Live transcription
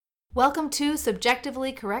Welcome to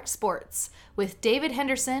Subjectively Correct Sports with David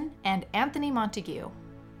Henderson and Anthony Montague.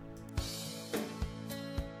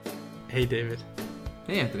 Hey, David.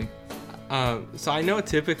 Hey, Anthony. So I know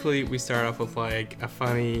typically we start off with like a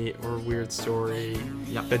funny or weird story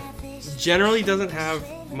that generally doesn't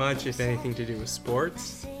have much, if anything, to do with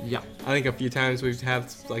sports. Yeah. I think a few times we've had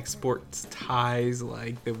like sports ties,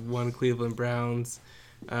 like the one Cleveland Browns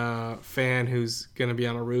fan who's going to be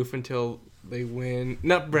on a roof until they win.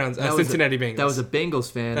 Not Browns, Cincinnati Bengals. That was a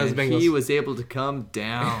Bengals fan, He was able to come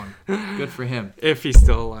down. Good for him. If he's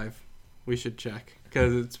still alive, we should check,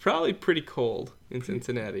 because it's probably pretty cold in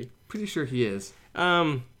Cincinnati. Pretty sure he is.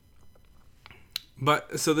 But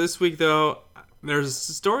so this week, though, there's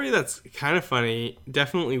a story that's kind of funny,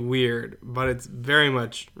 definitely weird, but it's very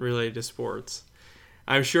much related to sports.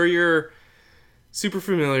 I'm sure you're super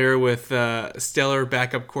familiar with stellar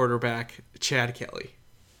backup quarterback Chad Kelly.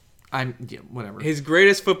 Whatever. His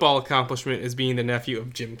greatest football accomplishment is being the nephew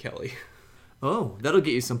of Jim Kelly. Oh, that'll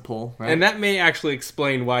get you some pull, right? And that may actually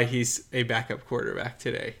explain why he's a backup quarterback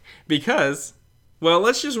today. Because, well,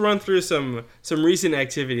 let's just run through some recent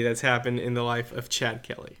activity that's happened in the life of Chad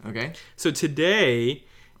Kelly. Okay. So today,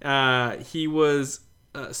 he was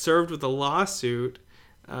served with a lawsuit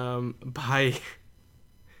by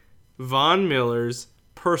Von Miller's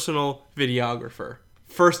personal videographer.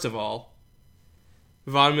 First of all,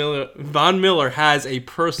 Von Miller has a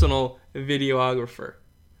personal videographer.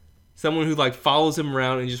 Someone who follows him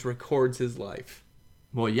around and just records his life.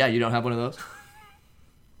 Well, yeah, you don't have one of those?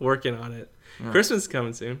 Working on it. Yeah. Christmas is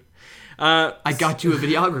coming soon. I got you a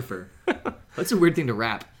videographer. That's a weird thing to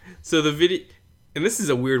rap. So the video, and this is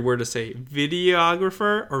a weird word to say,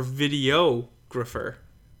 videographer or videographer?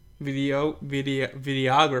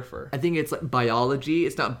 Videographer. I think it's like biology.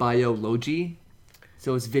 It's not biology.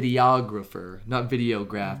 So it's videographer, not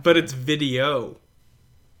videograph. But it's video.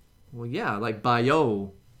 Well, yeah, like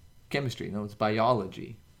biochemistry. No, it's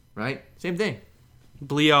biology, right? Same thing.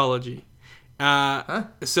 Bleology.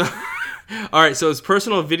 So, all right. So his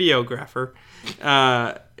personal videographer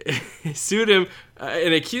sued him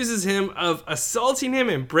and accuses him of assaulting him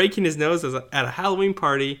and breaking his nose at a Halloween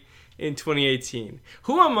party in 2018.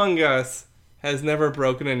 Who among us has never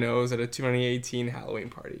broken a nose at a 2018 Halloween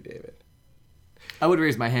party, David? I would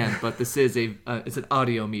raise my hand, but this is it's an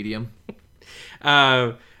audio medium.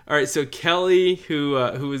 All right, so Kelly, who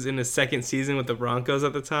was in his second season with the Broncos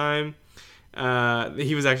at the time,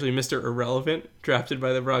 he was actually Mr. Irrelevant, drafted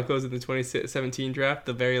by the Broncos in the 2017 draft,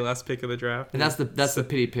 the very last pick of the draft. And that's the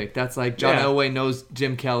pity pick. That's like John Elway knows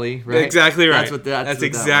Jim Kelly, right? Exactly right. That's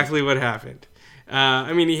exactly what happened.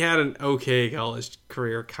 I mean, he had an okay college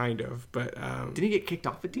career, kind of, but did he get kicked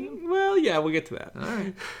off a team? Well, yeah, we'll get to that. All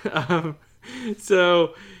right.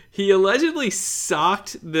 So he allegedly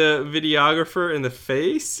socked the videographer in the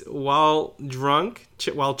face while drunk,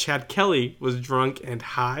 while Chad Kelly was drunk and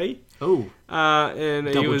high. Oh. And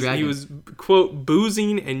he was quote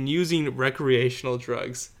boozing and using recreational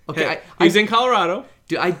drugs. Okay, he's in Colorado.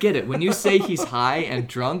 Dude, I get it. When you say he's high and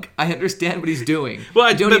drunk, I understand what he's doing.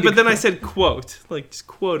 Well, but then I said quote, like just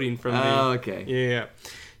quoting from me. Oh, okay. Yeah.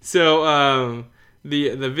 So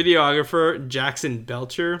the videographer Jackson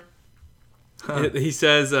Belcher. He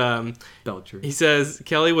says Belcher. He says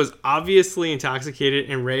Kelly was obviously intoxicated,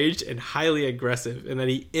 enraged, and highly aggressive, and that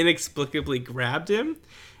he inexplicably grabbed him,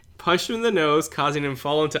 punched him in the nose, causing him to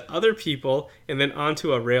fall into other people and then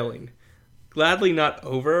onto a railing. Gladly not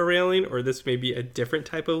over a railing, or this may be a different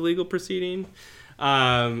type of legal proceeding.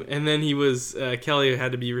 And then Kelly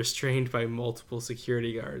had to be restrained by multiple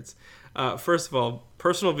security guards. First of all,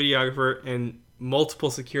 personal videographer and multiple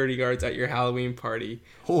security guards at your Halloween party.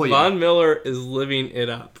 Oh, yeah. Von Miller is living it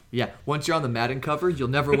up. Yeah, once you're on the Madden cover, you'll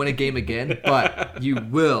never win a game again, but you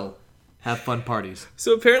will have fun parties.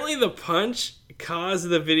 So apparently the punch caused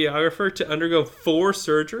the videographer to undergo 4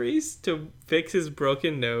 surgeries to fix his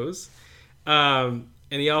broken nose.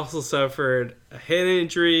 And he also suffered a head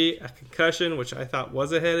injury, a concussion, which I thought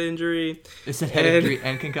was a head injury. It's a head injury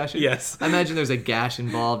and concussion? Yes. I imagine there's a gash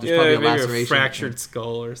involved. There's probably a laceration. A fractured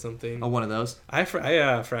skull or something. Oh, one of those? I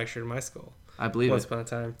fractured my skull. I believe once upon a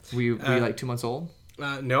time. Were you like 2 months old?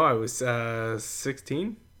 No, I was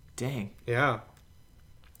 16. Dang. Yeah.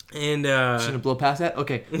 And shouldn't blow past that?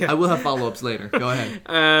 Okay. Yeah. I will have follow-ups later. Go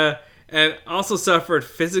ahead. And also suffered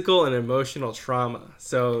physical and emotional trauma.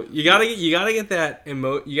 So you gotta get that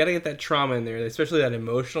trauma in there, especially that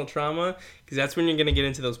emotional trauma, because that's when you're gonna get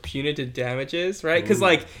into those punitive damages, right? Because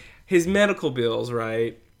his medical bills,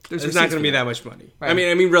 right? There's not gonna be that much money. Right. I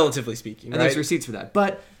mean, relatively speaking, and there's receipts for that,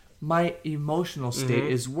 but my emotional state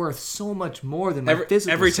is worth so much more than my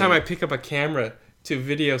physical Every state. time I pick up a camera to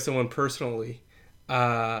video someone personally,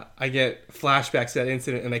 I get flashbacks to that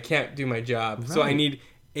incident and I can't do my job. So I Right. need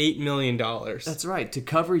 $8 million. That's right, to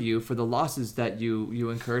cover you for the losses that you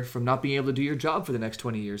incurred from not being able to do your job for the next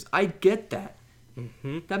 20 years. I get that.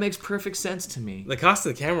 Mm-hmm. That makes perfect sense to me. The cost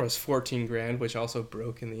of the camera was $14,000, which also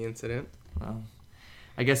broke in the incident. Well,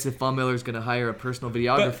 I guess if Von Miller's going to hire a personal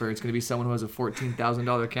videographer, it's going to be someone who has a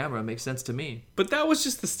 $14,000 camera. It makes sense to me. But that was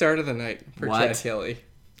just the start of the night for What? Chad Kelly.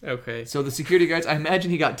 Okay. So the security guards, I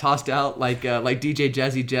imagine he got tossed out like DJ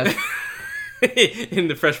Jazzy Jeff. In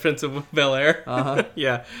the Fresh Prince of Bel-Air. Uh-huh.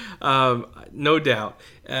 Yeah. No doubt.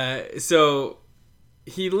 So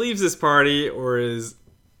he leaves this party or is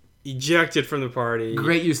ejected from the party.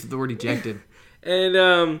 Great use of the word ejected.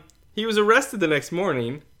 And he was arrested the next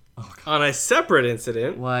morning on a separate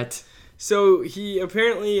incident. What? So he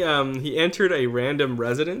apparently he entered a random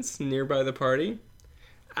residence nearby the party.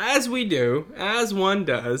 As we do, as one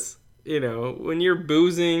does, you know, when you're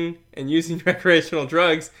boozing and using recreational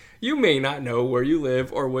drugs, you may not know where you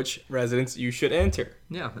live or which residence you should enter.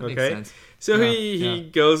 Yeah, that Okay? makes sense. So Yeah, he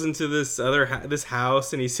goes into this this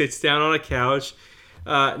house and he sits down on a couch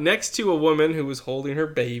next to a woman who was holding her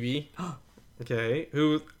baby. Okay,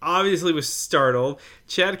 who obviously was startled.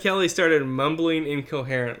 Chad Kelly started mumbling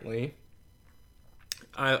incoherently.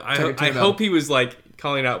 I hope he was like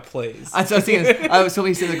calling out plays. I was thinking, I was hoping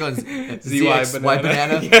he said going ZY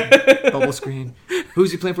banana. banana. Bubble screen.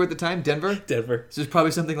 Who's he playing for at the time? Denver? Denver. So it's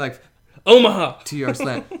probably something like Omaha. 2-yard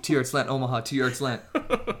slant, 2-yard slant, Omaha, 2-yard slant.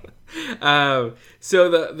 So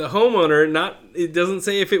the homeowner, it doesn't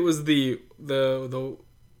say if it was the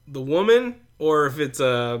woman or if it's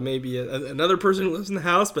maybe another person who lives in the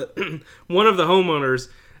house, but one of the homeowners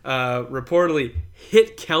reportedly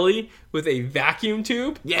hit Kelly with a vacuum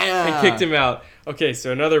tube. Yeah. And kicked him out. Okay,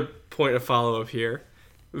 so another point of follow-up here.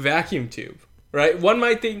 Vacuum tube, right? One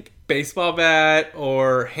might think baseball bat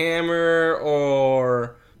or hammer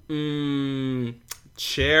or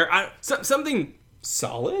chair. Something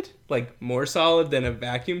solid, like more solid than a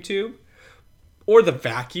vacuum tube. Or the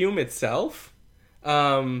vacuum itself.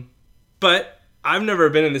 But I've never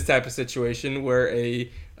been in this type of situation where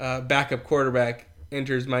a backup quarterback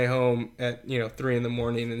enters my home at 3 a.m.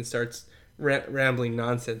 and starts rambling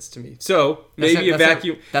nonsense to me. So maybe a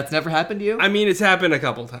vacuum. That's never happened to you? I mean, it's happened a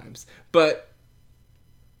couple times, but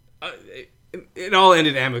it all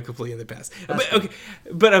ended amicably in the past.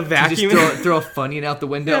 But a vacuum. You just throw a Funyun out the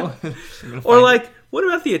window? Or like, what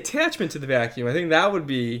about the attachment to the vacuum? I think that would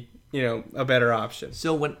be a better option.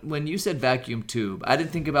 So when you said vacuum tube, I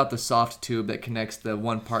didn't think about the soft tube that connects the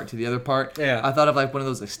one part to the other part. Yeah. I thought of like one of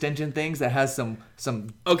those extension things that has some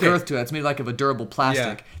girth to it. It's made like of a durable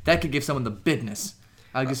plastic. Yeah. That could give someone the bidness.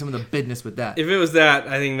 I'd give someone the bidness with that. If it was that,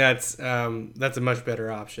 I think that's a much better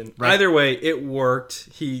option. Right. Either way, it worked.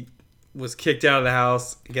 He was kicked out of the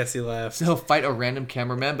house. I guess he left. So he'll fight a random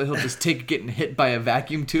cameraman, but he'll just take getting hit by a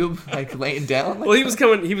vacuum tube, like laying down. Like Well, he was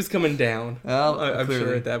coming down. Well, I'm clearly.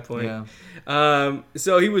 sure at that point. Yeah.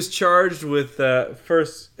 So he was charged with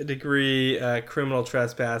first degree criminal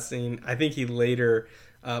trespassing. I think he later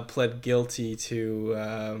pled guilty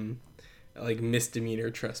to like misdemeanor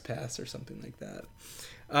trespass or something like that.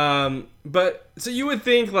 But so you would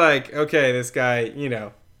think like, okay, this guy,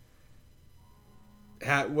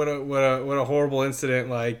 what a horrible incident.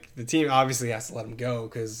 Like the team obviously has to let him go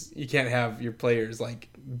because you can't have your players like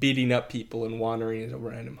beating up people and wandering into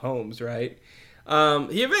random homes, right?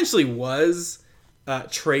 He eventually was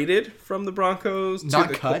traded from the Broncos.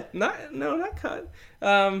 Not cut? Not cut.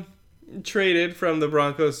 Traded from the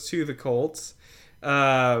Broncos to the Colts,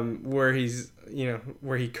 where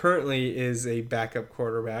he currently is a backup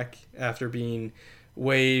quarterback after being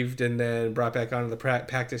waived and then brought back onto the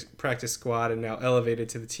practice squad and now elevated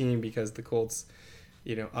to the team because the Colts,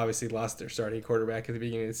 obviously lost their starting quarterback at the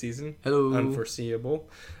beginning of the season. Hello. Unforeseeable.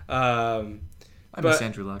 I miss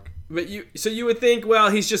Andrew Luck. But you would think, well,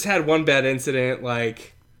 he's just had one bad incident.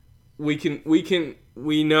 Like we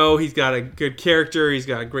know he's got a good character. He's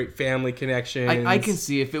got a great family connection. I can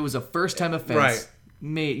see if it was a first-time offense. Right.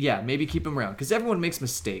 Maybe keep him around because everyone makes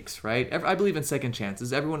mistakes, right? I believe in second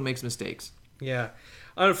chances. Everyone makes mistakes. Yeah.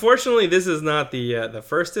 Unfortunately, this is not the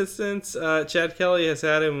first instance Chad Kelly has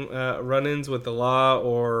had him run-ins with the law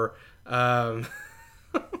or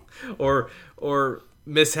or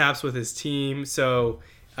mishaps with his team. So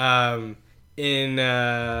in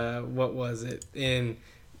what was it? In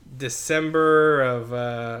December of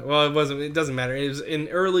it doesn't matter. It was in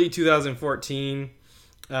early 2014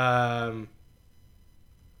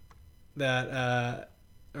 that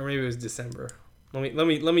or maybe it was December. Let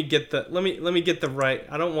me get the right.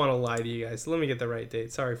 I don't want to lie to you guys. So let me get the right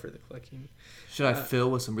date. Sorry for the clicking. Should I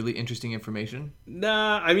fill with some really interesting information?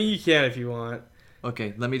 Nah, I mean you can if you want.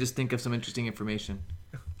 Okay, let me just think of some interesting information.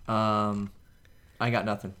 I got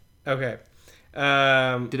nothing. Okay.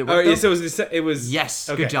 Did it work, though? So it was Yes.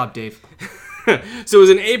 Okay. Good job, Dave. So it was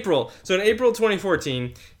in April. So in April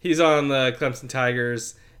 2014, he's on the Clemson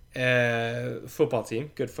Tigers football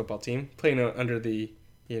team. Good football team. Playing under the,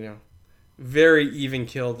 very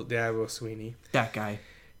even-killed Dabo Swinney. That guy.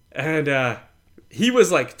 And he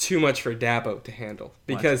was like too much for Dabo to handle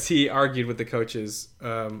because he argued with the coaches,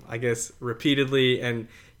 I guess, repeatedly. And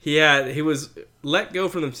he was let go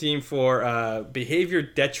from the team for behavior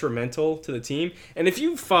detrimental to the team. And if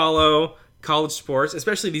you follow college sports,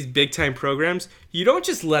 especially these big-time programs, you don't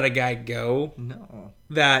just let a guy go. No.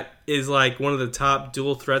 That is like one of the top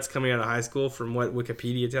dual threats coming out of high school from what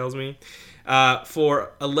Wikipedia tells me,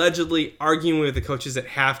 for allegedly arguing with the coaches at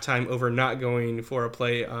halftime over not going for a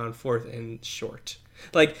play on 4th and short.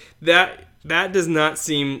 Like, that does not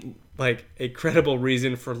seem like a credible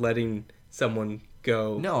reason for letting someone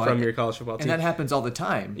go from your college football team. And that happens all the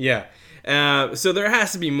time. Yeah. So there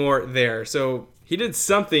has to be more there. So he did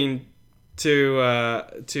something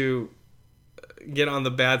to get on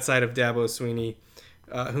the bad side of Dabo Swinney.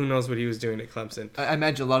 Who knows what he was doing at Clemson? I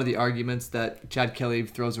imagine a lot of the arguments that Chad Kelly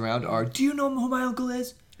throws around are, do you know who my uncle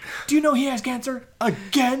is? Do you know he has cancer?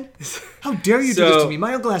 Again? How dare you do this to me?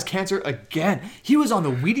 My uncle has cancer again. He was on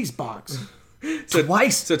the Wheaties box.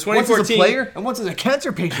 Twice. So 2014, once as a player and once as a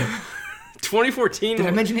cancer patient. 2014. Did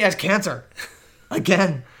I mention he has cancer?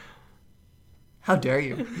 Again. How dare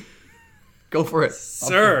you? Go for it.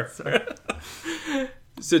 Sir.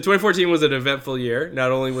 So 2014 was an eventful year.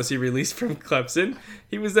 Not only was he released from Clemson,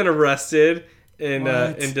 he was then arrested in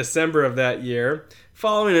December of that year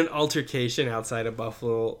following an altercation outside a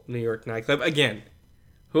Buffalo, New York nightclub. Again,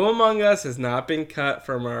 who among us has not been cut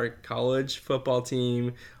from our college football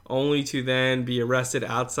team only to then be arrested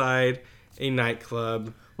outside a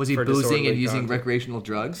nightclub? Was he boozing and using conduct? recreational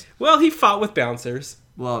drugs? Well, he fought with bouncers.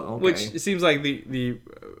 Well, okay. Which seems like the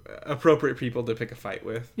appropriate people to pick a fight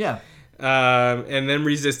with. Yeah. And then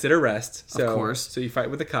resisted arrest. So, of course. So you fight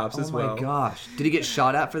with the cops as well. Oh my gosh. Did he get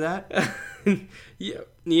shot at for that? Yeah,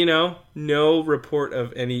 no report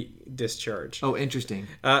of any discharge. Oh, interesting.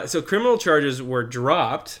 So criminal charges were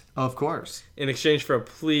dropped. Oh, of course. In exchange for a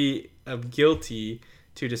plea of guilty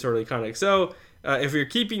to disorderly conduct. So if you're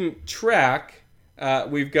keeping track,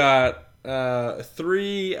 we've got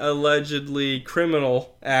 3 allegedly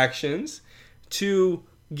criminal actions, 2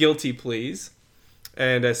 guilty pleas,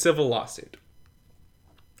 and a civil lawsuit.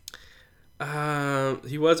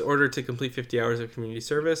 He was ordered to complete 50 hours of community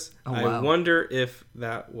service. Oh, wow. I wonder if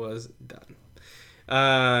that was done.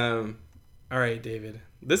 All right, David.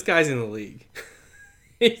 This guy's in the league.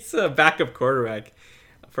 He's a backup quarterback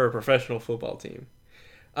for a professional football team.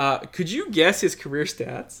 Could you guess his career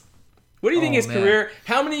stats? What do you think his career...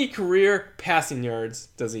 How many career passing yards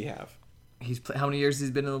does he have? How many years has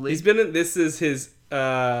he been in the league? This is his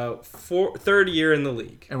third year in the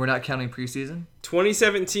league. And we're not counting preseason?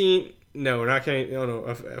 2017... No, we're not counting... No.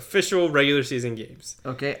 Official regular season games.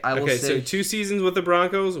 Okay, I will say... Okay, so 2 seasons with the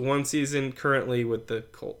Broncos, 1 season currently with the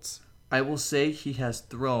Colts. I will say he has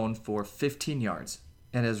thrown for 15 yards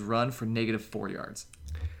and has run for -4 yards.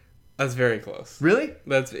 That's very close. Really?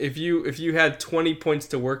 That's if you had 20 points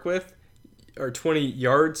to work with, or 20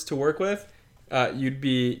 yards to work with, you'd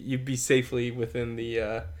be safely within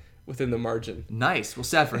the margin. Nice. Well,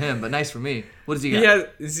 sad for him, but nice for me. What does he got? He has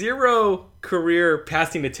 0 career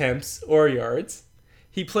passing attempts or yards.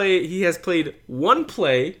 He has played 1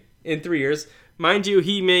 play in 3 years. Mind you,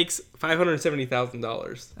 he makes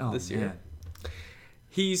 $570,000 this year. Man.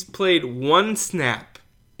 He's played 1 snap,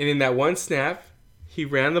 and in that 1 snap, he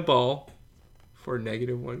ran the ball for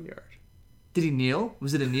 -1 yard. Did he kneel?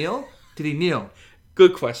 Was it a kneel? Did he kneel?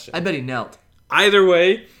 Good question. I bet he knelt. Either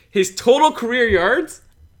way, his total career yards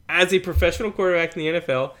as a professional quarterback in the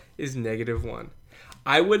NFL is -1.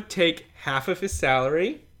 I would take half of his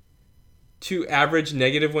salary to average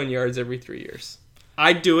 -1 yards every 3 years.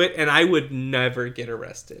 I'd do it, and I would never get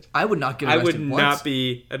arrested. I would not get I arrested would once. not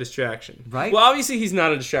be a distraction. Right? Well, obviously he's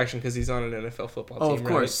not a distraction because he's on an NFL football team. Oh, of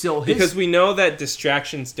course. Right? So because we know that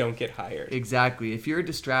distractions don't get hired. Exactly. If you're a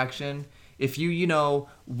distraction, if you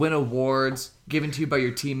win awards given to you by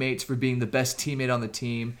your teammates for being the best teammate on the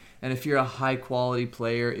team, and if you're a high-quality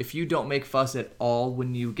player, if you don't make fuss at all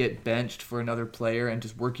when you get benched for another player and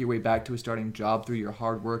just work your way back to a starting job through your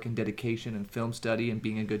hard work and dedication and film study and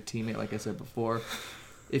being a good teammate, like I said before,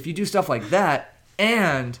 if you do stuff like that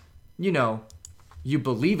and, you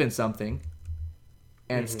believe in something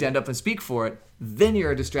and stand up and speak for it, then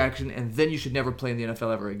you're a distraction, and then you should never play in the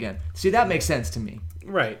NFL ever again. See, that makes sense to me.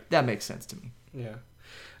 Right. That makes sense to me. Yeah.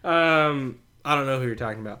 I don't know who you're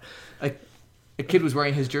talking about. A kid was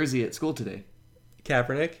wearing his jersey at school today.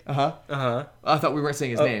 Kaepernick. Uh-huh. Uh-huh. I thought we weren't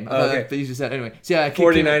saying his Oh, name. I oh, thought okay. you just said anyway. So yeah, a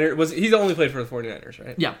kid came in- 49er. He's only played for the 49ers,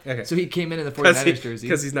 right? Yeah. Okay. So he came in the 49ers jersey.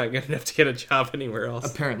 Because he's not good enough to get a job anywhere else.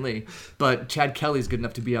 Apparently. But Chad Kelly's good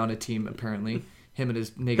enough to be on a team, apparently. Him and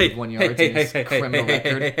his negative 1 yards and his criminal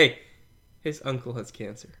record. Hey. His uncle has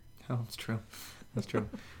cancer. Oh, it's true. That's true.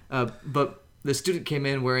 But the student came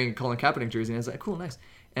in wearing a Colin Kaepernick jersey, and I was like, cool, nice.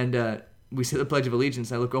 And we said the Pledge of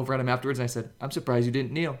Allegiance, and I look over at him afterwards, and I said, I'm surprised you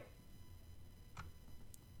didn't kneel.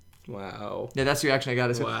 Wow. Yeah, that's the reaction I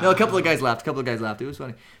got. Wow. No, a couple of guys laughed. It was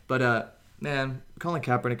funny. But, man, Colin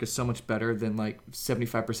Kaepernick is so much better than,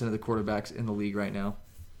 75% of the quarterbacks in the league right now.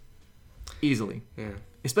 Easily. Yeah.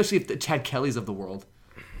 Especially if the Chad Kellys of the world.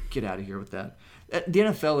 Get out of here with that. The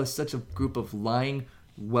NFL is such a group of lying,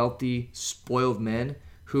 wealthy, spoiled men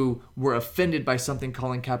who were offended by something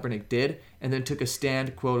Colin Kaepernick did and then took a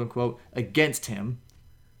stand, quote unquote, against him.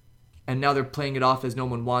 And now they're playing it off as no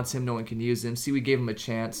one wants him, no one can use him. See, we gave him a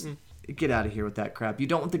chance. Get out of here with that crap. You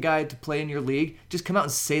don't want the guy to play in your league? Just come out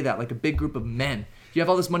and say that like a big group of men. You have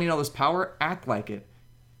all this money and all this power? Act like it.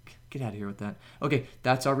 Get out of here with that. Okay,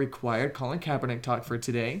 that's our required Colin Kaepernick talk for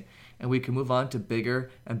today. And we can move on to bigger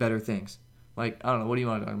and better things. I don't know. What do you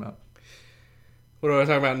want to talk about? What do I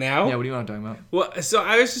talk about now? Yeah, what do you want to talk about? Well, so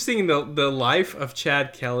I was just thinking the life of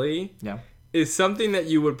Chad Kelly is something that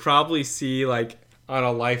you would probably see on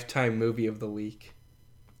a Lifetime movie of the week.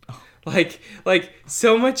 Like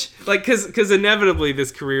so much because inevitably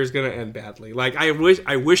this career is gonna end badly. I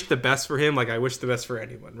wish the best for him. I wish the best for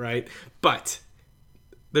anyone, right? But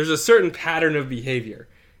there's a certain pattern of behavior,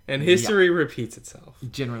 and history repeats itself.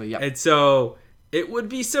 Generally, yeah. And so it would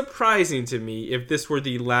be surprising to me if this were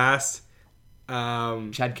the last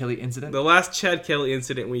Chad Kelly incident. The last Chad Kelly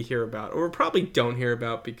incident we hear about, or probably don't hear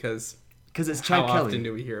about because it's Chad Kelly. How often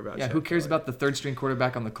do we hear about? Yeah, Chad who cares Kelly? about the third string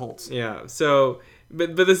quarterback on the Colts? Yeah. So,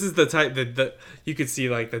 but this is the type that you could see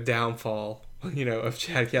the downfall, of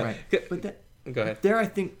Chad Kelly. Right. But Go ahead. There, I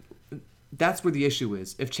think that's where the issue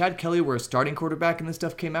is. If Chad Kelly were a starting quarterback and this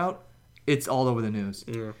stuff came out, it's all over the news.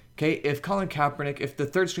 Yeah. Okay, if Colin Kaepernick, if the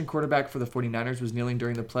third string quarterback for the 49ers was kneeling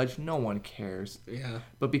during the pledge, no one cares. Yeah.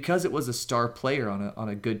 But because it was a star player on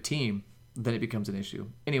a good team, then it becomes an issue.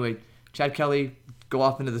 Anyway, Chad Kelly, go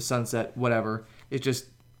off into the sunset, whatever. It just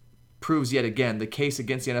proves yet again the case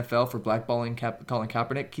against the NFL for blackballing Colin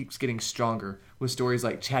Kaepernick keeps getting stronger with stories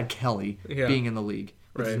like Chad Kelly being in the league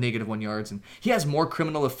with his negative 1 yards. And he has more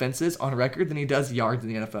criminal offenses on record than he does yards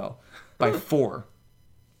in the NFL. By 4.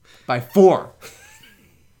 By 4.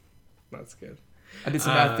 That's good. I did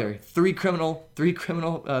some math there. Three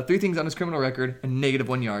things on his criminal record and negative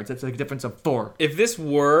 1 yards. That's a difference of 4. If this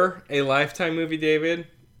were a Lifetime movie, David,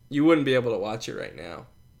 you wouldn't be able to watch it right now.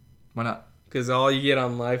 Why not? Because all you get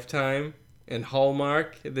on Lifetime and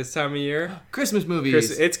Hallmark at this time of year, Christmas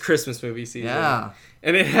movies. it's Christmas movie season. Yeah.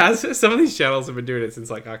 And it has, some of these channels have been doing it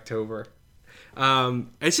since October.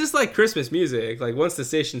 It's just like Christmas music. Once the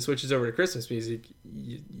station switches over to Christmas music,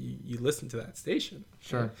 you listen to that station.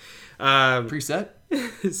 Sure. Preset?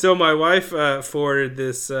 So my wife forwarded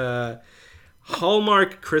this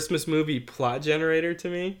Hallmark Christmas movie plot generator to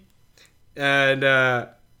me. And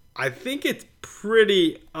I think it's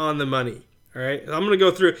pretty on the money. All right. I'm going to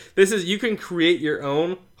go through. You can create your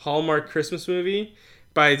own Hallmark Christmas movie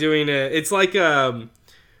by doing it's like an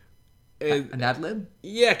ad lib?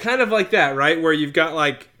 Yeah, kind of like that, right? Where you've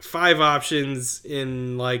got 5 options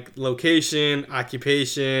in location,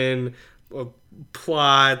 occupation,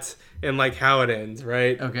 plot, and how it ends,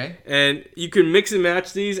 right? Okay. And you can mix and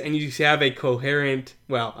match these, and you have a coherent.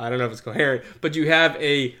 Well, I don't know if it's coherent, but you have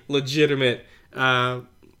a legitimate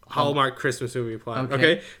Hallmark Christmas movie plot.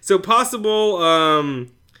 Okay. So possible.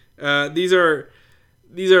 These are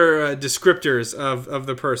descriptors of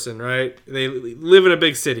the person, right? They live in a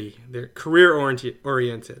big city. They're career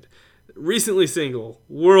oriented, recently single,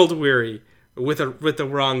 world weary, with the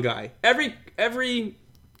wrong guy. Every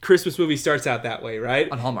Christmas movie starts out that way,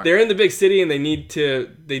 right? On Hallmark. They're in the big city and they need to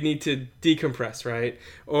decompress, right?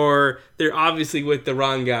 Or they're obviously with the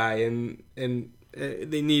wrong guy and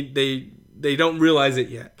they don't realize it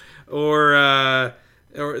yet, or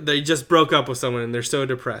they just broke up with someone and they're so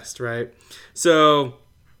depressed, right? So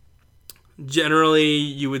generally,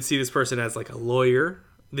 you would see this person as a lawyer.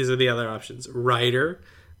 These are the other options: writer,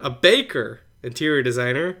 a baker, interior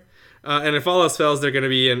designer, and if all else fails, they're going to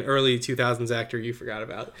be an early 2000s actor you forgot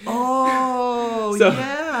about. Oh,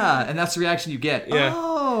 yeah, and that's the reaction you get. Yeah.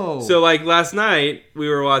 Oh, so last night we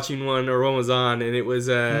were watching one was on, and it was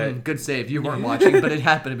good save. You weren't watching, but it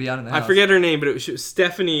happened to be on in the house. I forget her name, but it was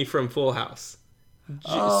Stephanie from Full House.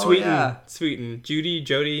 Sweeten,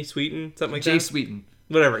 Jody, Sweeten, something like Jay that. Sweeten.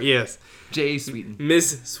 Whatever. Yes. J. Sweeten.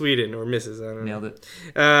 Miss Sweden or Mrs. I don't know. Nailed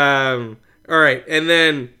it. All right, and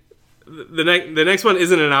then the next one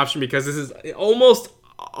isn't an option because this is almost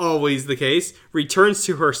always the case. Returns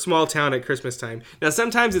to her small town at Christmas time. Now,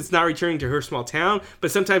 sometimes it's not returning to her small town,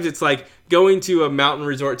 but sometimes it's like going to a mountain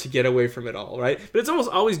resort to get away from it all, right? But it's almost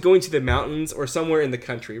always going to the mountains or somewhere in the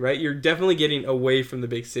country, right? You're definitely getting away from the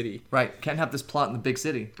big city. Right. Can't have this plot in the big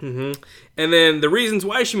city. Mm-hmm. And then the reasons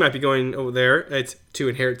why she might be going over there, it's to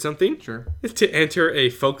inherit something. Sure. It's to enter a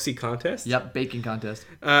folksy contest. Yep. Baking contest.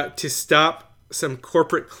 To stop some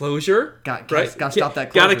corporate closure. Gotta stop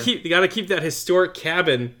that closure. Gotta keep that historic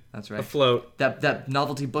cabin That's right. afloat. That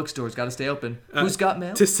novelty bookstore's got to stay open. Who's got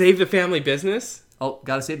mail? To save the family business. Oh,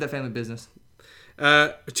 got to save that family business.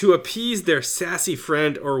 To appease their sassy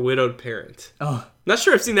friend or widowed parent. Oh. Not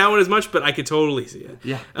sure I've seen that one as much, but I could totally see it.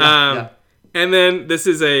 Yeah. And then this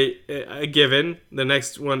is a given. The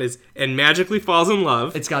next one is, and magically falls in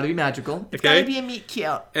love. It's got to be magical. It's Okay. got to be a meet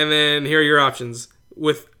cute. And then here are your options.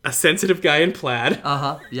 With a sensitive guy in plaid.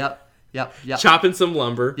 Uh-huh. Yep. Chopping some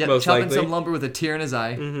lumber, most chopping likely. some lumber with a tear in his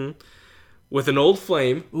eye. Mm-hmm. With an old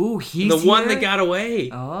flame. Ooh, he's the one here? that got away.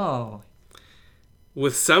 Oh.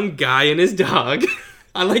 With some guy and his dog.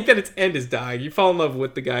 I like that it's and his dog. You fall in love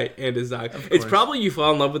with the guy and his dog. It's probably you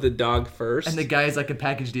fall in love with the dog first. And the guy is like a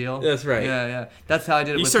package deal. That's right. Yeah. That's how I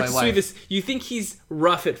did it You with start my to wife. see this. You think he's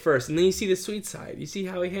rough at first, and then you see the sweet side. You see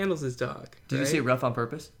how he handles his dog. Did you say rough on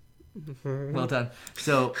purpose? Well done.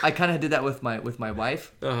 So I kind of did that with my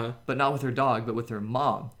wife, but not with her dog, but with her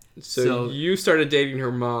mom. So you started dating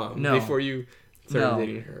her mom No. before you started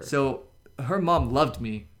dating her. So her mom loved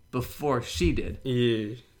me before she did.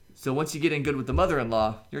 Yeah. So once you get in good with the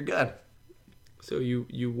mother-in-law, you're good. So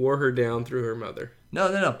you wore her down through her mother.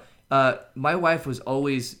 No. My wife was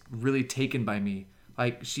always really taken by me.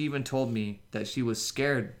 Like, she even told me that she was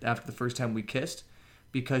scared after the first time we kissed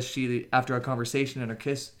because she, after our conversation and our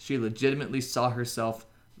kiss, she legitimately saw herself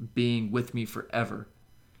being with me forever.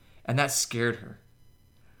 And that scared her.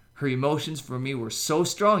 Her emotions for me were so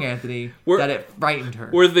strong, Anthony, that it frightened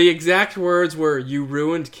her. Were the exact words were, "You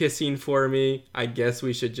ruined kissing for me. I guess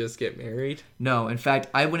we should just get married"? No, in fact,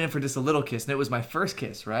 I went in for just a little kiss, and it was my first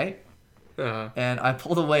kiss, right? And I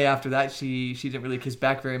pulled away after that. She didn't really kiss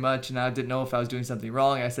back very much, and I didn't know if I was doing something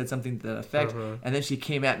wrong. I said something to that effect, and then she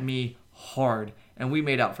came at me hard, and we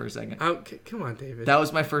made out for a second. Okay, come on, David. That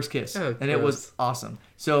was my first kiss, and it was awesome.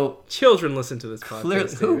 So children listen to this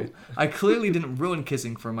podcast. David. I clearly didn't ruin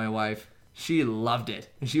kissing for my wife. She loved it,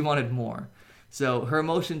 and she wanted more. So her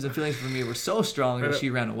emotions and feelings for me were so strong that she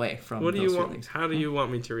ran away from those feelings. How do you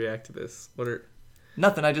want me to react to this?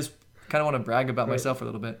 Nothing. I just kind of want to brag about myself a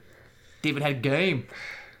little bit. David had game.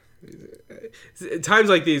 Times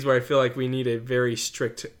like these where I feel like we need a very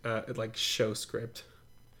strict show script.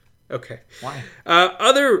 Okay. Why?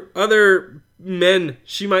 Other men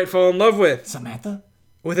she might fall in love with. Samantha?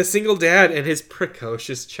 With a single dad and his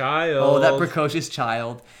precocious child. Oh, that precocious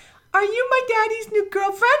child. Are you my daddy's new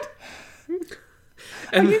girlfriend?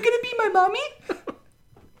 Are you gonna be my mommy?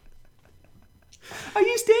 Are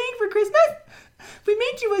you staying for Christmas? We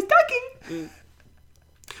made you a stocking.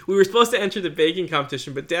 We were supposed to enter the baking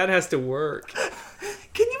competition, but Dad has to work.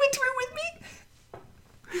 Can you enter it with me?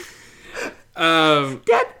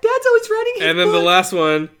 Dad's always running his And then the book. last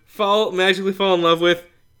one, magically fall in love with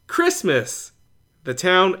Christmas, the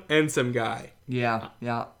town, and some guy. Yeah.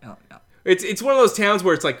 It's one of those towns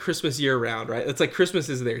where it's like Christmas year round, right? It's like Christmas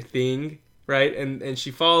is their thing, right? And she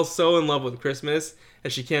falls so in love with Christmas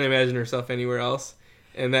that she can't imagine herself anywhere else.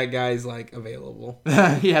 And that guy's like available.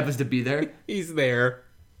 He happens to be there. He's there.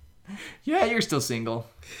 Yeah, you're still single.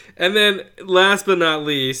 And then last but not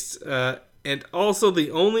least, and also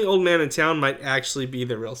the only old man in town might actually be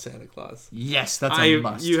the real Santa Claus. Yes, that's a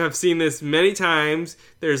must. You have seen this many times.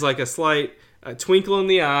 There's like a slight twinkle in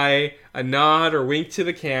the eye, a nod or wink to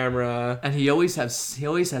the camera. And he always has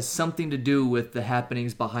something to do with the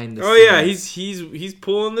happenings behind the scenes. Oh yeah, he's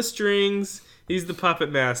pulling the strings. He's the puppet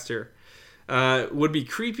master. Would be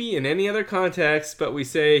creepy in any other context, but we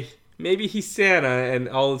say maybe he's Santa and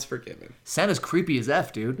all is forgiven. Santa's creepy as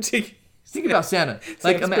F, dude. Think about Santa.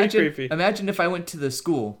 Like, imagine if I went to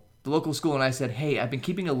the local school, and I said, "Hey, I've been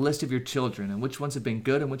keeping a list of your children, and which ones have been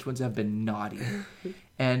good and which ones have been naughty.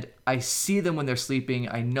 And I see them when they're sleeping.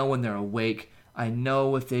 I know when they're awake. I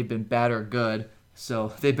know if they've been bad or good.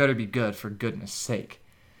 So they better be good, for goodness sake.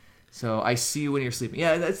 So I see you when you're sleeping."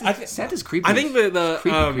 Yeah, Santa's creepy. I think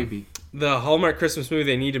creepy. The Hallmark Christmas movie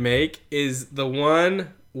they need to make is the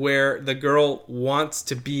one where the girl wants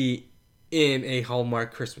to be in a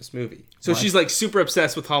Hallmark Christmas movie. So she's like super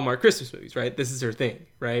obsessed with Hallmark Christmas movies, right? This is her thing,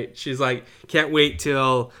 right? She's like, can't wait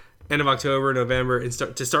till end of October, November, and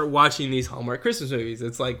start watching these Hallmark Christmas movies.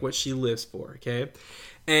 It's like what she lives for, okay?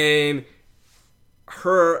 And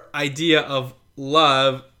her idea of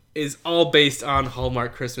love is all based on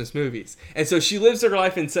Hallmark Christmas movies. And so she lives her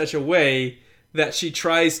life in such a way that she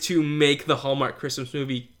tries to make the Hallmark Christmas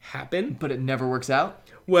movie happen. But it never works out?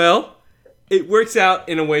 Well, it works out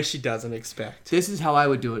in a way she doesn't expect. This is how I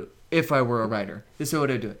would do it if I were a writer. This is how I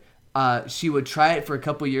would do it. She would try it for a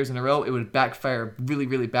couple years in a row. It would backfire really,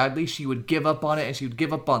 really badly. She would give up on it, and she would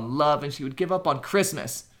give up on love, and she would give up on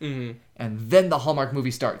Christmas. Mm-hmm. And then the Hallmark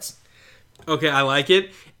movie starts. Okay, I like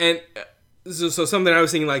it. And so something I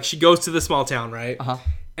was thinking, like, she goes to the small town, right? Uh-huh.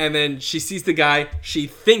 And then she sees the guy she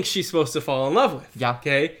thinks she's supposed to fall in love with. Yeah.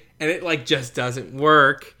 Okay? And it, like, just doesn't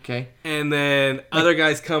work. Okay. And then other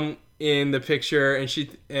guys come in the picture, and she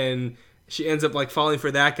ends up, like, falling for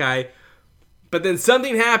that guy. But then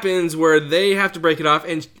something happens where they have to break it off,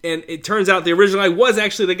 and it turns out the original guy was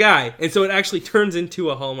actually the guy. And so it actually turns into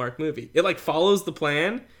a Hallmark movie. It, like, follows the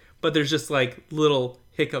plan, but there's just, like, little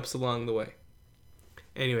hiccups along the way.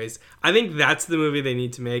 Anyways, I think that's the movie they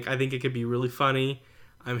need to make. I think it could be really funny.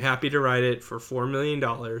 I'm happy to write it for $4 million.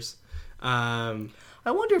 I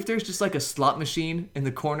wonder if there's just like a slot machine in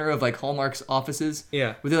the corner of like Hallmark's offices.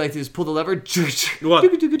 Yeah. Where they like to just pull the lever. What?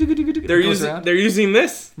 They're using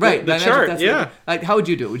this? Right. The chart, yeah. Like, how would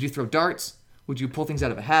you do it? Would you throw darts? Would you pull things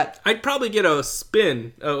out of a hat? I'd probably get a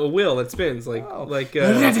spin, a wheel that spins, like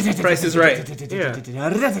Price is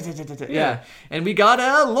Right. Yeah. And we got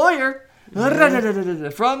a lawyer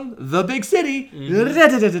from the big city.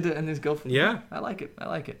 And just go from Yeah. I like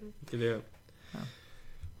it. You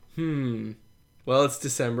do. Well, it's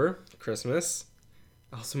December, Christmas.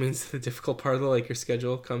 Also means the difficult part of the Lakers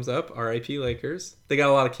schedule comes up. R.I.P. Lakers. They got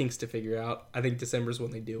a lot of kinks to figure out. I think December's when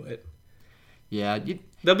they do it. Yeah.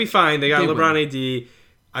 They'll be fine. They got They LeBron AD.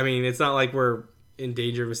 I mean, it's not like we're in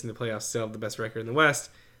danger of missing the playoffs. Still have the best record in the West.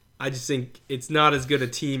 I just think it's not as good a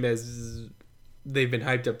team as they've been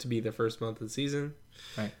hyped up to be the first month of the season.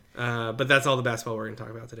 Right. But that's all the basketball we're going to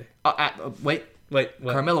talk about today. Wait. What?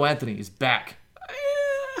 Carmelo Anthony is back.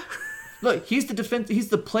 Look, he's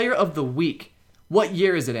the player of the week. What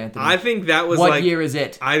year is it, Anthony? I think that was What year is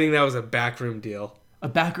it? I think that was a backroom deal. A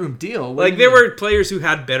backroom deal? Like, there were players who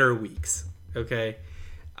had better weeks. Okay.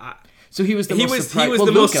 So he was the most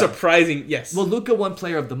most surprising. Yes. Well, Luka won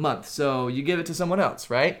Player of the Month, so you give it to someone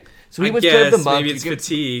else, right? So he I was guess, Player of the Month. Maybe it's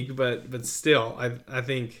fatigue, but still, I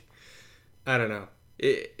think, I don't know.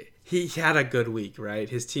 He had a good week, right?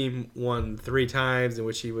 His team won 3 times, in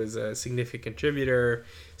which he was a significant contributor,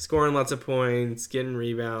 scoring lots of points, getting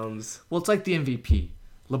rebounds. Well, it's like the MVP.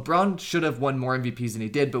 LeBron should have won more MVPs than he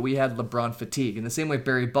did, but we had LeBron fatigue. In the same way,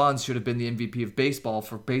 Barry Bonds should have been the MVP of baseball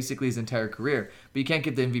for basically his entire career. But you can't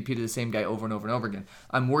give the MVP to the same guy over and over and over again.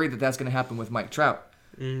 I'm worried that that's going to happen with Mike Trout.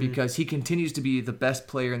 Because he continues to be the best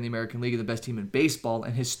player in the American League and the best team in baseball,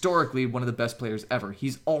 and historically one of the best players ever.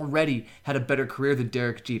 He's already had a better career than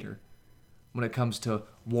Derek Jeter when it comes to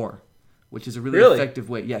WAR, which is a really effective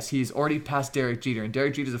way. Yes, he's already passed Derek Jeter, and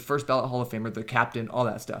Derek Jeter is a first ballot Hall of Famer, the captain, all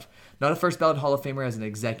that stuff. Not a first ballot Hall of Famer as an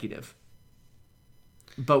executive,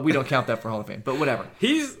 but we don't count that for Hall of Fame. But whatever.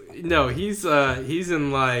 He's in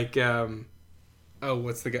like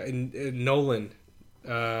what's the guy Nolan.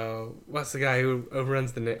 What's the guy who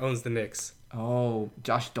owns the Knicks? Oh,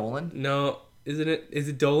 Josh Dolan? No, isn't it? Is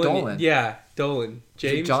it Dolan? Dolan. Yeah, Dolan.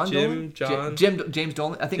 James Dolan? James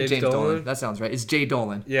Dolan? I think James Dolan. Dolan. That sounds right. It's Jay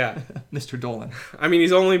Dolan. Yeah. Mr. Dolan. I mean,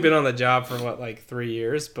 he's only been on the job for, like 3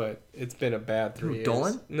 years, but it's been a bad 3 years.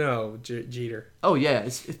 Dolan? No, Jeter. Oh, yeah.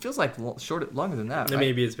 It feels like longer than that, right?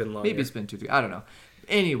 Maybe it's been longer. Maybe it's been 2, 3. I don't know.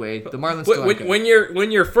 Anyway, the Marlins still aren't good.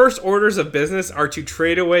 When your first orders of business are to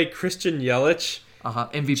trade away Christian Yelich,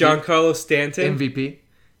 MVP. Giancarlo Stanton, MVP.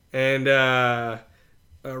 and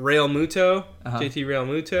Real Muto, JT Real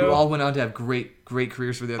Muto, who all went on to have great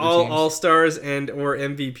careers for the other teams. All stars and or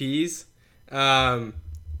MVPs, in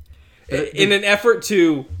an effort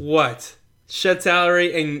to what? Shed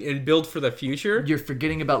salary and build for the future. You're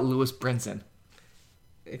forgetting about Lewis Brinson.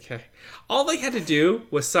 Okay, all they had to do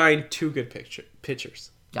was sign 2 good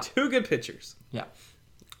pitchers. Yeah. 2 good pitchers. Yeah.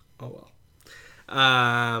 Oh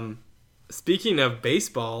well. Speaking of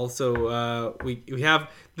baseball, so we have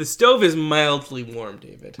the stove is mildly warm,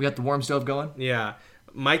 David. We got the warm stove going. Yeah,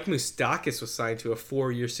 Mike Moustakas was signed to a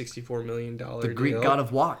 4-year, $64 million deal. The Greek god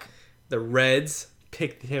of walk. The Reds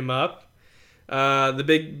picked him up.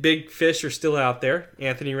 The big fish are still out there.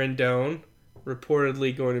 Anthony Rendon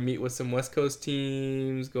reportedly going to meet with some West Coast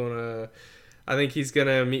teams. I think he's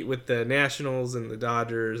gonna meet with the Nationals and the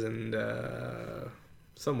Dodgers and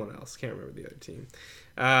someone else. Can't remember the other team.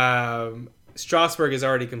 Strasburg has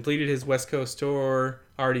already completed his West Coast tour.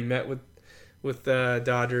 Already met with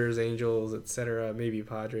Dodgers, Angels, etc. Maybe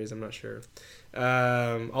Padres. I'm not sure.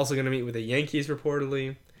 Also going to meet with the Yankees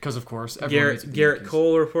reportedly. Because of course, Garrett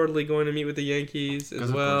Cole reportedly going to meet with the Yankees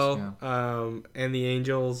as well. Course, yeah. And the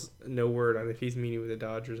Angels, no word on if he's meeting with the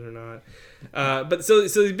Dodgers or not. But so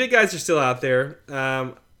the big guys are still out there.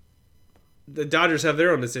 The Dodgers have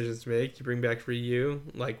their own decisions to make. You bring back Ryu,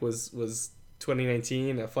 like was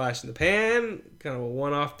 2019 a flash in the pan, kind of a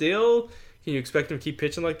one-off deal. Can you expect him to keep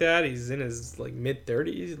pitching like that? He's in his like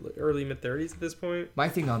mid-30s, early mid-30s at this point. My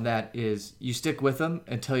thing on that is you stick with him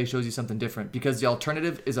until he shows you something different, because the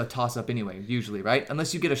alternative is a toss-up anyway, usually, right?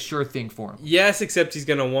 Unless you get a sure thing for him. Yes, except he's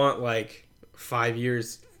going to want like 5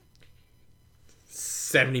 years,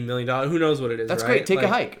 $70 million. Who knows what it is, That's right? great. Take like, a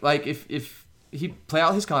hike. Like if he play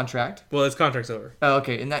out his contract. Well, his contract's over. Oh,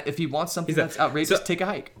 okay. And that if he wants something that's outrageous, take a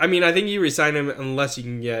hike. I mean, I think you resign him unless you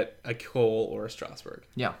can get a Cole or a Strasburg.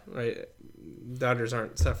 Yeah. Right? Dodgers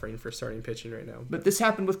aren't suffering for starting pitching right now. But this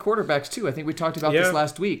happened with quarterbacks too. I think we talked about this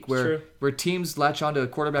last week, where teams latch onto a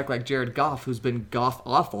quarterback like Jared Goff, who's been Goff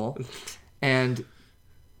awful, and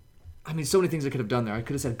I mean, so many things I could have done there. I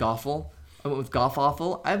could have said Goffle. I went with Goff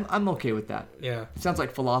awful. I'm okay with that. Yeah. It sounds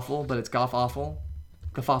like falafel, but it's Goff awful.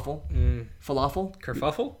 Gaffawful. Falafel.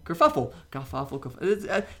 Kerfuffle? Kerfuffle.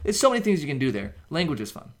 Gaffawful. It's so many things you can do there. Language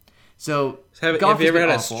is fun. So have you ever had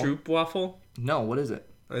a Stroop waffle? No. What is it?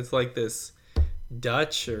 It's like this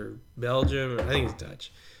Dutch or Belgium, I think it's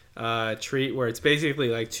Dutch, treat where it's basically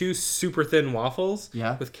like two super thin waffles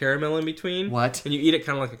with caramel in between. What? And you eat it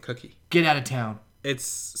kind of like a cookie. Get out of town. It's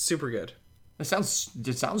super good. It sounds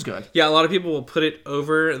good. Yeah, a lot of people will put it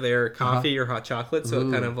over their coffee or hot chocolate, so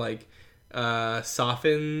it kind of like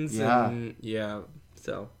softens. Yeah. And,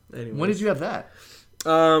 so anyway. When did you have that?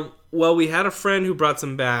 Well, we had a friend who brought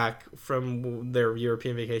some back from their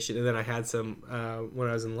European vacation, and then I had some when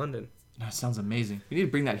I was in London. That sounds amazing. We need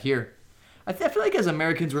to bring that here. I feel like as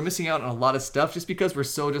Americans, we're missing out on a lot of stuff just because we're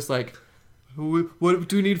so just like, what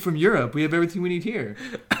do we need from Europe? We have everything we need here.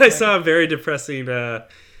 I saw a very depressing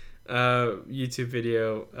YouTube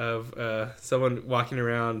video of someone walking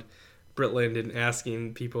around Britland and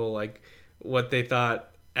asking people like what they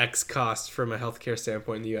thought X cost from a healthcare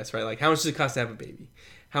standpoint in the U.S., right? Like, how much does it cost to have a baby?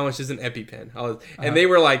 How much is an EpiPen? And they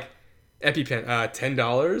were like, EpiPen,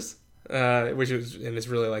 $10? Which is, and it's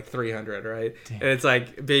really like $300, right? Damn. And it's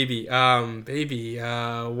like, baby, $100,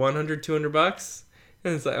 $200?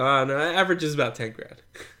 And it's like, oh, no, average is about $10,000.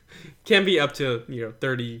 Can be up to,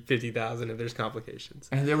 30, 50,000 if there's complications.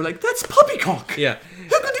 And they were like, that's poppycock. Yeah.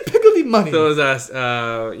 Higgly-piggly money. So it was us,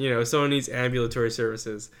 someone needs ambulatory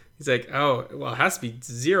services. He's like, oh, well, it has to be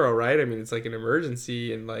zero, right? I mean, it's like an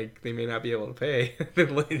emergency and like they may not be able to pay.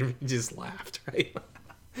 Then later he just laughed, right?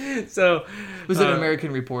 So was it an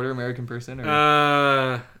American reporter, American person?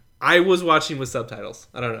 Or? I was watching with subtitles.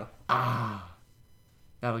 I don't know.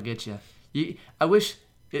 That'll get you. I wish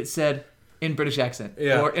it said in British accent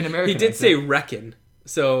or in American. He did accent. say reckon.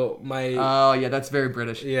 So my. Oh yeah, that's very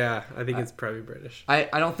British. Yeah, I think it's probably British. I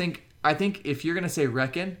think if you're gonna say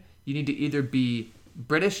reckon, you need to either be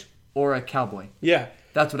British or a cowboy. Yeah,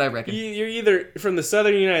 that's what I reckon. You're either from the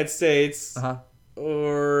southern United States,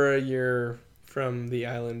 or you're from the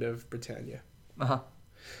island of Britannia. Yeah,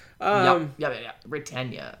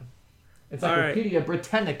 Britannia. Encyclopedia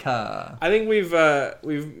Britannica. I think we've.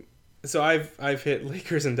 So I've hit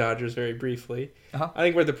Lakers and Dodgers very briefly. I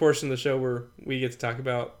think we're at the portion of the show where we get to talk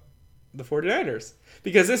about the 49ers.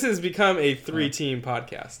 Because this has become a 3-team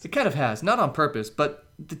podcast. It kind of has. Not on purpose, but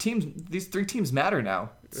these 3 teams matter now.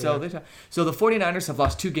 So so the 49ers have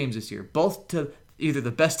lost 2 games this year, both to either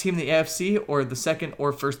the best team in the AFC or the second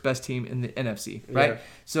or first best team in the NFC, right? Yeah.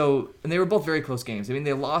 So, and they were both very close games. I mean,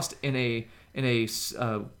 they lost in a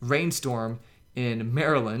rainstorm in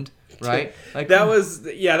Maryland, right? Like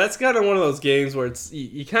that's kind of one of those games where it's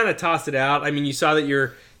you kind of toss it out. I mean, you saw that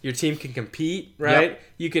your team can compete, right? Yep.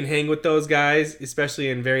 You can hang with those guys, especially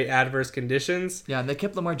in very adverse conditions. Yeah, and they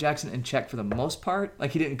kept Lamar Jackson in check for the most part.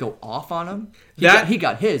 Like, he didn't go off on him. He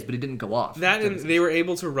got his, but he didn't go off. And they were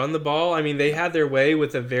able to run the ball. I mean, they had their way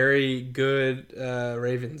with a very good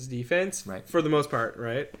Ravens defense, right, for the most part,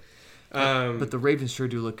 right? But the Ravens sure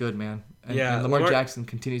do look good, man. And Lamar Jackson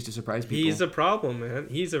continues to surprise people. He's a problem, man.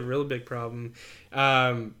 He's a real big problem.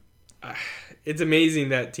 It's amazing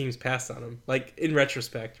that teams passed on him, like in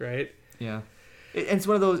retrospect, right? Yeah. It's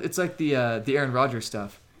one of those, it's like the Aaron Rodgers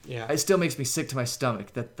stuff. Yeah. It still makes me sick to my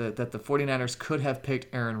stomach that the 49ers could have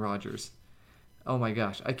picked Aaron Rodgers. Oh my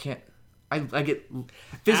gosh. I can't. I get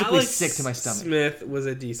physically sick to my stomach. Smith was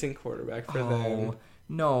a decent quarterback for them.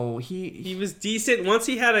 No, He was decent. Once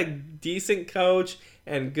he had a decent coach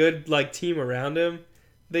and good team around him,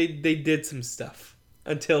 they did some stuff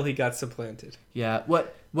until he got supplanted. Yeah.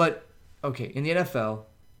 What? Okay, in the NFL,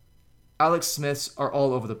 Alex Smiths are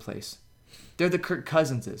all over the place. They're the Kirk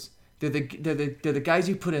Cousinses. They're the guys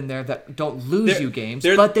you put in there that don't lose you games,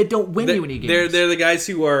 but they don't win you any games. They're the guys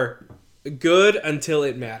who are good until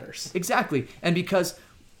it matters. Exactly. And because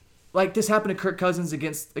this happened to Kirk Cousins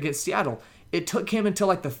against Seattle, it took him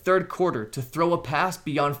until the third quarter to throw a pass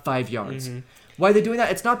beyond 5 yards. Mm-hmm. Why are they doing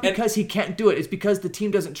that? It's not because he can't do it. It's because the team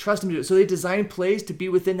doesn't trust him to do it. So they design plays to be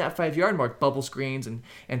within that 5 yard mark, bubble screens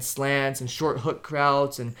and slants and short hook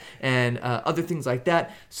routes and other things like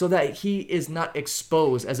that, so that he is not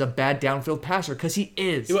exposed as a bad downfield passer, because he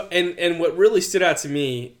is. And what really stood out to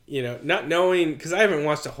me, not knowing, because I haven't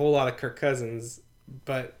watched a whole lot of Kirk Cousins,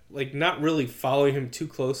 but not really following him too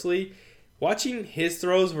closely. Watching his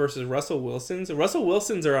throws versus Russell Wilson's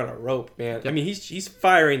are on a rope, man. Yep. I mean, he's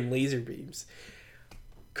firing laser beams.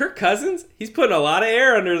 Kirk Cousins, he's putting a lot of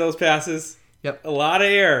air under those passes. Yep. A lot of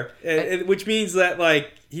air, which means that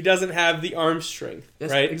he doesn't have the arm strength,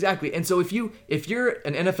 right? Exactly. And so if you're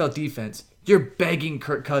an NFL defense, you're begging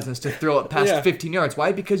Kirk Cousins to throw it past 15 yards.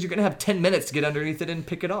 Why? Because you're going to have 10 minutes to get underneath it and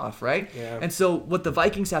pick it off, right? Yeah. And so what the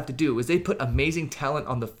Vikings have to do is they put amazing talent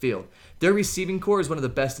on the field. Their receiving core is one of the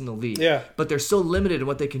best in the league. Yeah. But they're so limited in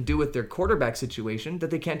what they can do with their quarterback situation that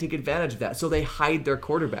they can't take advantage of that. So they hide their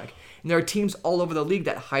quarterback. And there are teams all over the league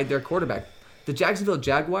that hide their quarterback. The Jacksonville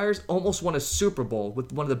Jaguars almost won a Super Bowl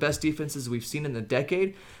with one of the best defenses we've seen in a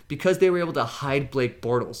decade because they were able to hide Blake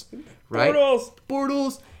Bortles, right?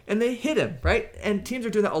 Bortles. And they hit him, right? And teams are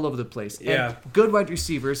doing that all over the place. Yeah. And good wide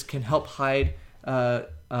receivers can help hide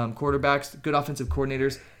quarterbacks. Good offensive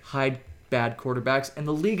coordinators hide bad quarterbacks. And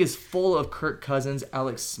the league is full of Kirk Cousins,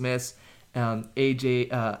 Alex Smiths, Andy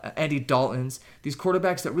Daltons. These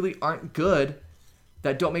quarterbacks that really aren't good,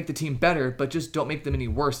 that don't make the team better, but just don't make them any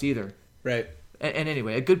worse either. Right. And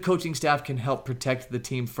anyway, a good coaching staff can help protect the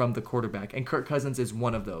team from the quarterback. And Kirk Cousins is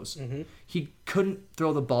one of those. Mm-hmm. He couldn't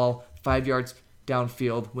throw the ball 5 yards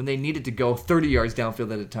downfield when they needed to go 30 yards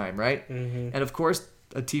downfield at a time, right? Mm-hmm. And of course,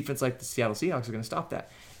 a defense like the Seattle Seahawks are going to stop that.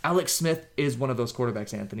 Alex Smith is one of those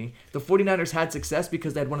quarterbacks, Anthony. The 49ers had success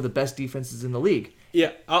because they had one of the best defenses in the league.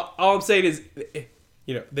 Yeah, all I'm saying is,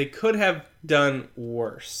 they could have done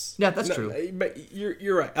worse. Yeah, that's true. But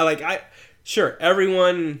you're right. Sure,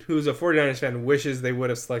 everyone who's a 49ers fan wishes they would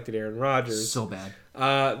have selected Aaron Rodgers. So bad.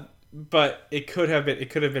 But it could have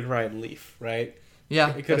been Ryan Leaf, right?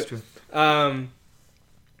 Yeah, that's true.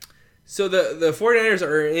 So the 49ers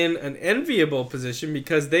are in an enviable position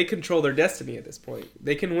because they control their destiny at this point.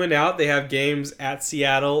 They can win out. They have games at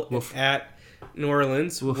Seattle, at New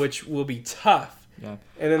Orleans, which will be tough. Yeah.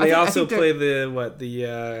 And then they also play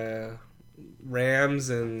the Rams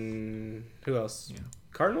and who else? Yeah.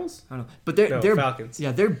 Cardinals? I don't know. But they're Falcons.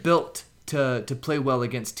 Yeah, they're built to play well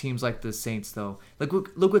against teams like the Saints, though.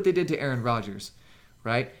 Look what they did to Aaron Rodgers,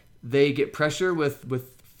 right? They get pressure with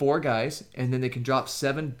 4 guys, and then they can drop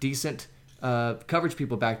 7 decent coverage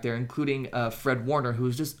people back there, including Fred Warner,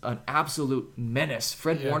 who's just an absolute menace.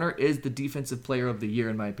 Fred Warner is the defensive player of the year,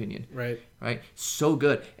 in my opinion. Right. So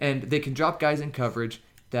good. And they can drop guys in coverage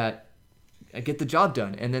that get the job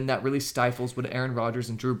done, and then that really stifles what Aaron Rodgers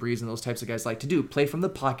and Drew Brees and those types of guys like to do: play from the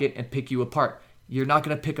pocket and pick you apart. You're not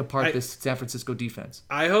going to pick apart this San Francisco defense.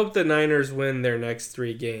 I hope the Niners win their next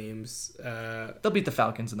 3 games. They'll beat the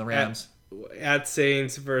Falcons and the Rams. At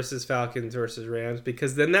Saints versus Falcons versus Rams,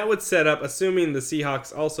 because then that would set up, assuming the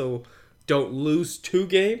Seahawks also don't lose 2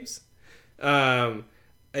 games, a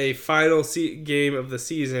final game of the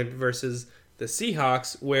season versus the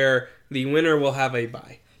Seahawks, where the winner will have a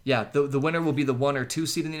bye. Yeah, the winner will be the 1 or 2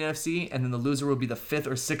 seed in the NFC, and then the loser will be the 5th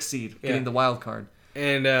or 6th seed, getting the wild card.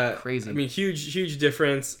 And crazy. I mean, huge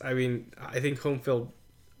difference. I mean, I think home field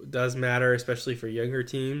does matter, especially for younger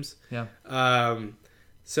teams. Yeah.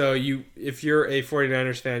 So if you're a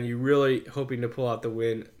 49ers fan, you're really hoping to pull out the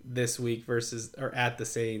win this week at the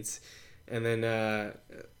Saints, and then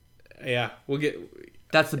we'll get.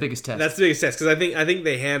 That's the biggest test. That's the biggest test, because I think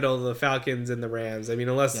they handle the Falcons and the Rams. I mean,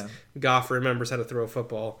 unless Goff remembers how to throw a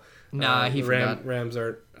football. Nah, he forgot. Rams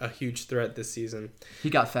aren't a huge threat this season. He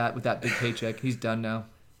got fat with that big paycheck. He's done now.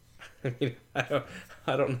 I mean, I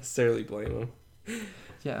don't necessarily blame him.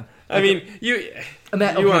 Yeah. I mean, you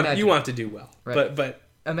want to do well, right. but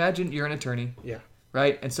imagine you're an attorney. Yeah.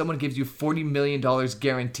 Right, and someone gives you $40 million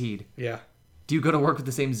guaranteed. Yeah. Do you go to work with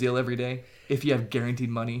the same zeal every day if you have guaranteed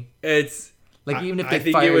money? It's even if they fire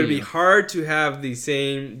you. I think it would be hard to have the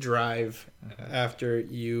same drive after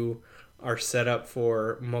you are set up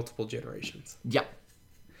for multiple generations. Yeah.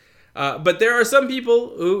 But there are some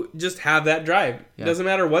people who just have that drive. Yeah. Doesn't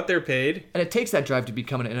matter what they're paid. And it takes that drive to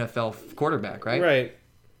become an NFL quarterback, right? Right.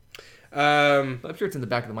 But I'm sure it's in the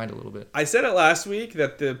back of the mind a little bit. I said it last week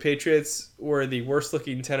that the Patriots were the worst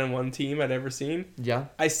looking 10-1 team I'd ever seen. Yeah.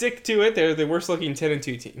 I stick to it. They're the worst looking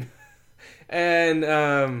 10-2 team.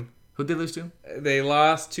 And Who'd they lose to? they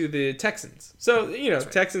lost to the Texans. So,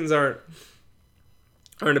 right. Texans aren't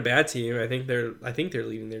a bad team. I think they're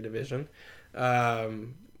leading their division.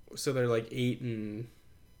 So they're like 8-4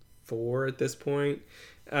 at this point.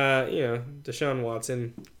 Deshaun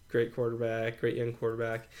Watson, great quarterback, great young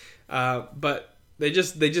quarterback. But they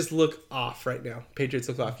just look off right now. Patriots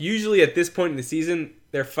look off. Usually at this point in the season,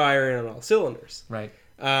 they're firing on all cylinders. Right.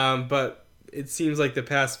 But it seems like the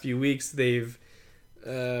past few weeks they've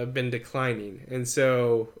been declining. And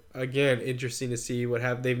so, again, interesting to see what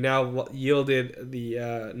have they've now yielded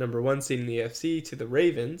the number 1 seed in the AFC to the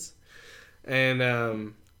Ravens. And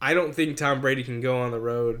I don't think Tom Brady can go on the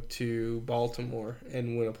road to Baltimore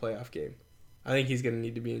and win a playoff game. I think he's going to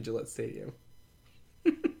need to be in Gillette Stadium.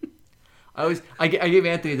 I gave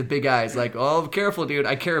Anthony the big eyes, like, oh, careful, dude.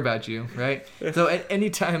 I care about you, right? So at any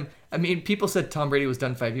time, I mean, people said Tom Brady was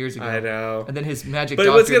done 5 years ago. I know. And then his magic. But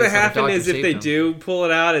dog what's going to figure said the happen doctor is if saved they him. do pull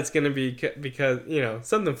it out, it's going to be because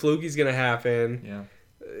something fluky is going to happen. Yeah.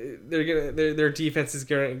 Their defense is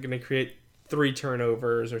going to create 3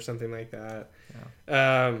 turnovers or something like that.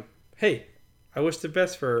 Yeah. Hey, I wish the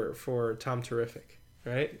best for Tom Terrific,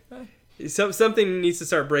 right? Something needs to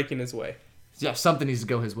start breaking his way. Yeah, something needs to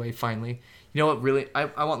go his way finally. You know what, really?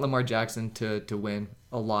 I want Lamar Jackson to win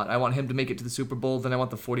a lot. I want him to make it to the Super Bowl. Then I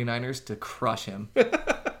want the 49ers to crush him. I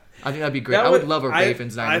think that'd be great. I would love a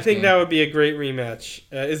Ravens-Niners I think game. that would be a great rematch.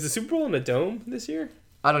 Is the Super Bowl in a dome this year?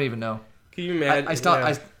 I don't even know. Can you imagine? I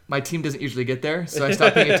stopped. My team doesn't usually get there, so I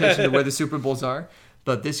stopped paying attention to where the Super Bowls are.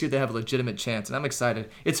 But this year they have a legitimate chance, and I'm excited.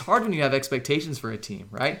 It's hard when you have expectations for a team,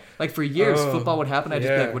 right? Like for years, football would happen, I'd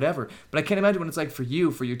just be like, whatever. But I can't imagine what it's like for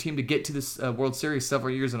your team to get to this World Series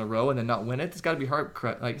several years in a row and then not win it. It's got to be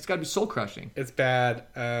it's got to be soul crushing. It's bad.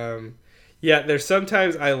 There's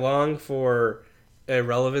sometimes I long for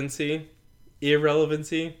irrelevancy.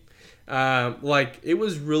 Like it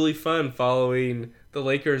was really fun following the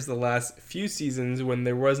Lakers the last few seasons when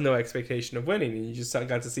there was no expectation of winning, and you just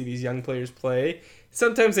got to see these young players play.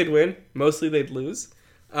 Sometimes they'd win, mostly they'd lose.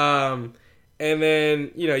 And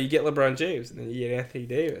then, you get LeBron James, and then you get Anthony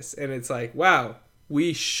Davis, and it's like, wow,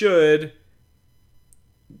 we should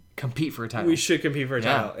compete for a title.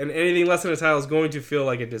 Title. And anything less than a title is going to feel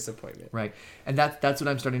like a disappointment. Right. And that's what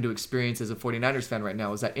I'm starting to experience as a 49ers fan right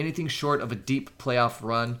now, is that anything short of a deep playoff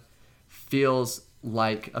run feels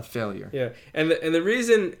like a failure. Yeah. And the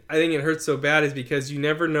reason I think it hurts so bad is because you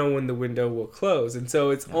never know when the window will close. And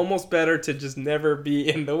so it's almost better to just never be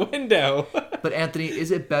in the window. But Anthony,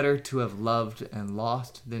 is it better to have loved and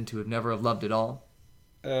lost than to have never have loved at all?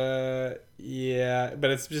 Yeah,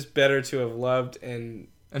 but it's just better to have loved and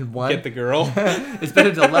won? Get the girl. It's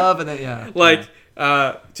better to love and then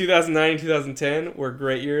 2009, 2010 were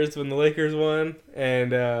great years when the Lakers won,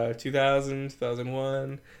 and 2000,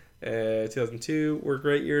 2001, 2002 were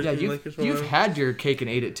great years when the Lakers won. You've had your cake and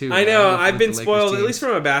ate it too. I know. I've been spoiled, at least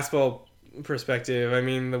from a basketball perspective. I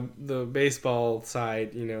mean, the baseball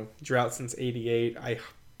side, drought since '88. I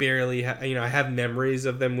barely, I have memories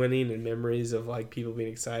of them winning and memories of like people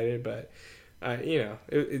being excited, but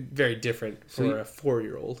it's very different for a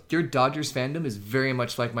 4-year-old. Your Dodgers fandom is very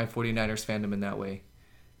much like my 49ers fandom in that way,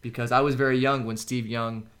 because I was very young when Steve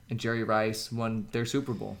Young and Jerry Rice won their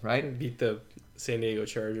Super Bowl, right? Beat the San Diego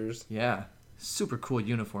Chargers. Yeah. Super cool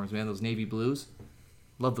uniforms, man. Those navy blues.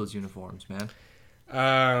 Love those uniforms, man.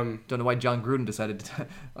 Don't know why John Gruden decided to...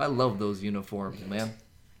 I love those uniforms, man.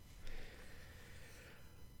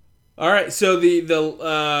 All right, so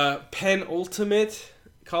the penultimate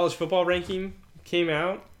college football ranking came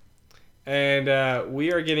out, and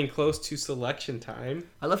we are getting close to selection time.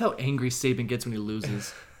 I love how angry Saban gets when he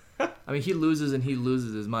loses. I mean, he loses and he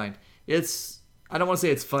loses his mind. I don't want to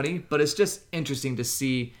say it's funny, but it's just interesting to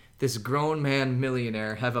see this grown man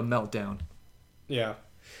millionaire have a meltdown. Yeah.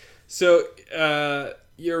 So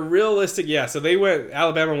you're realistic. Yeah, so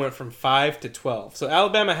Alabama went from 5 to 12. So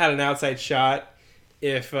Alabama had an outside shot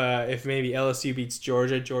if maybe LSU beats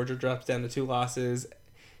Georgia. Georgia drops down to 2 losses.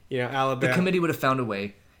 Alabama. The committee would have found a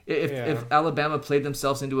way. If Alabama played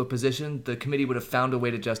themselves into a position, the committee would have found a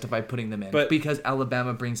way to justify putting them in. Because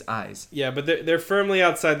Alabama brings eyes. Yeah, but they're firmly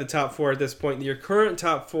outside the top 4 at this point. Your current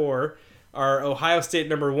top 4 are Ohio State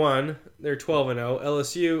number 1, they're 12-0.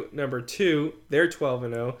 LSU number 2, they're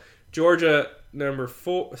 12-0. Georgia number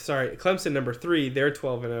 4, Clemson number 3, they're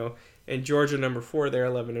 12-0. And Georgia number 4, they're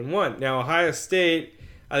 11-1. Now Ohio State,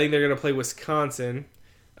 I think they're going to play Wisconsin.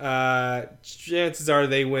 Chances are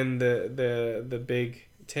they win the Big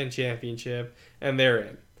Ten championship, and they're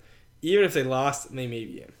in. Even if they lost, they may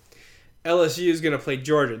be in. LSU is going to play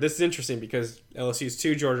Georgia. This is interesting because LSU is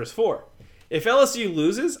 2, Georgia's 4. If LSU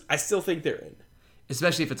loses, I still think they're in.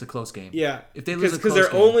 Especially if it's a close game. Yeah. If they lose because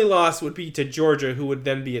their only loss would be to Georgia, who would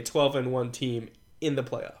then be a 12-1 team in the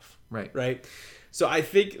playoff. Right? So I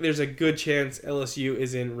think there's a good chance LSU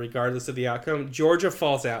is in regardless of the outcome. Georgia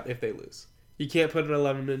falls out if they lose. You can't put an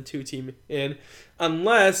 11-2 team in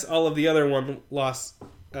unless all of the other one-loss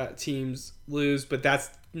teams lose, but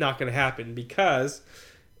that's not going to happen because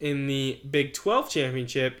in the Big 12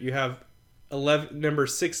 championship, you have number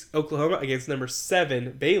 6 Oklahoma against number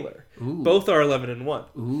 7 Baylor. Ooh. Both are 11-1.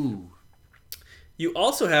 Ooh. You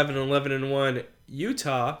also have an 11-1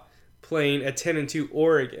 Utah playing a 10-2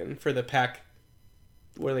 Oregon for the Pac.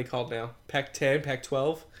 What are they called now? Pac-10,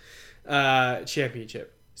 Pac-12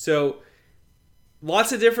 championship. So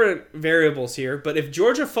lots of different variables here, but if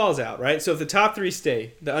Georgia falls out, right? So if the top 3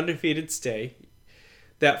 stay, the undefeated stay,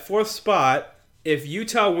 that 4th spot, if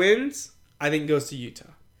Utah wins, I think goes to Utah.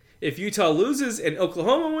 If Utah loses and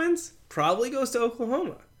Oklahoma wins, probably goes to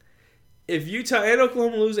Oklahoma. If Utah and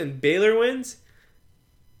Oklahoma lose and Baylor wins,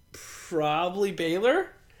 probably Baylor.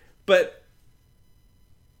 But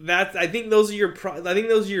I think those are your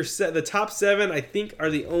the top 7. I think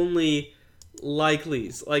are the only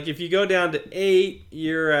likelies. Like if you go down to 8,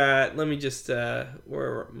 you're at. Let me just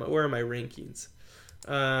where are my rankings?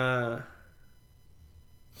 There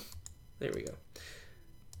we go.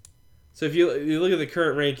 So if you look at the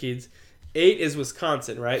current rankings, 8 is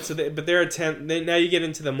Wisconsin, right? So but they're a 10. Now you get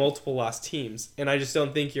into the multiple loss teams, and I just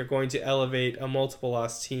don't think you're going to elevate a multiple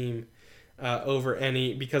loss team over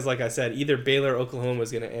any, because like I said, either Baylor or Oklahoma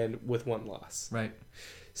is going to end with 1 loss. Right.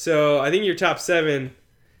 So I think your top 7,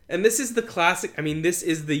 and this is the classic. I mean, this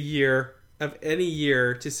is the year of any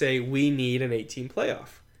year to say we need an 18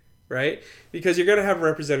 playoff, right? Because you're going to have a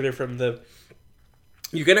representative from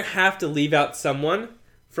you're going to have to leave out someone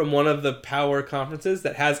from one of the power conferences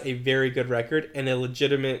that has a very good record and a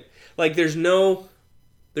legitimate, like there's no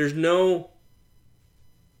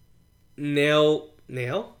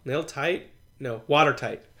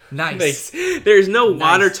watertight. Nice. There's no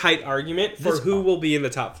watertight argument for who will be in the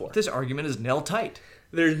top 4. This argument is nail tight.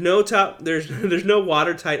 There's no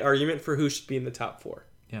watertight argument for who should be in the top 4,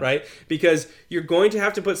 right? Because you're going to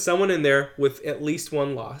have to put someone in there with at least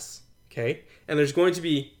 1 loss, okay? And there's going to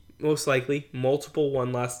be most likely multiple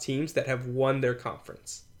 1-loss teams that have won their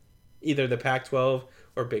conference, either the Pac-12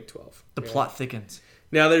 or Big 12. The plot thickens.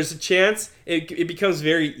 Now there's a chance it becomes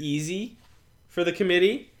very easy for the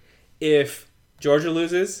committee if Georgia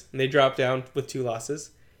loses and they drop down with 2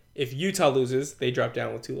 losses. If Utah loses, they drop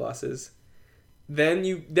down with 2 losses. Then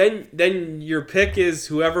your pick is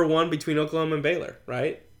whoever won between Oklahoma and Baylor,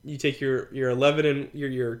 right? You take your 11 and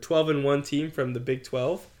your 12-1 team from the Big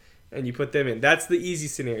 12. And you put them in. That's the easy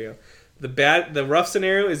scenario. The rough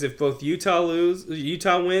scenario is if both Utah wins,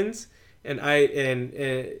 and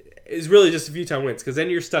it's really just if Utah wins, because then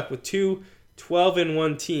you're stuck with 2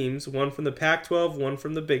 12-1 teams, one from the Pac-12, one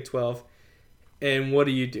from the Big 12, and what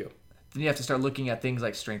do you do? Then you have to start looking at things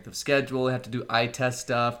like strength of schedule. You have to do eye test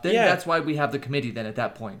stuff. Then that's why we have the committee. Then at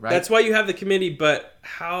that point, right? That's why you have the committee. But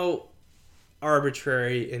how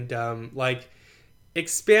arbitrary and dumb! Like,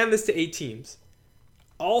 expand this to 8 teams.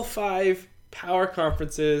 All 5 power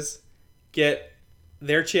conferences get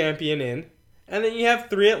their champion in, and then you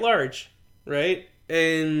have 3 at large, right?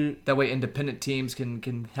 And that way independent teams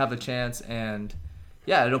can have a chance, and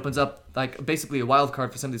it opens up like basically a wild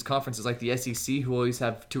card for some of these conferences like the SEC, who always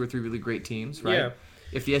have 2 or 3 really great teams, right? Yeah.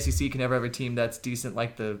 If the SEC can ever have a team that's decent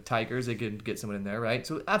like the Tigers, they can get someone in there, right?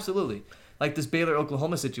 So absolutely. Like this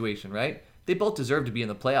Baylor-Oklahoma situation, right? They both deserve to be in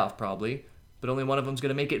the playoff probably, but only one of them's going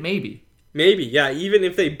to make it maybe. Maybe, yeah. Even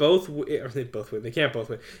if they both win, they can't both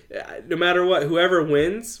win. No matter what, whoever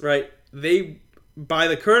wins, right? By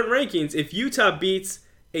the current rankings, if Utah beats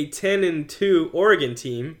a 10-2 Oregon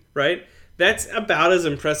team, right? That's about as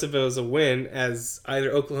impressive as a win as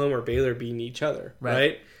either Oklahoma or Baylor beating each other,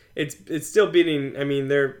 right? It's still beating. I mean,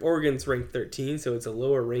 Oregon's ranked 13, so it's a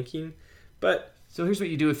lower ranking, but so here's what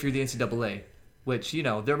you do if you're the NCAA, which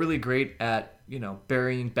they're really great at.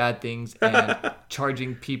 Burying bad things and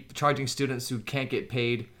charging students who can't get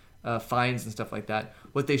paid fines and stuff like that.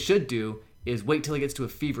 What they should do is wait till it gets to a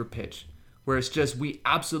fever pitch, where it's just we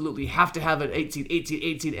absolutely have to have an 8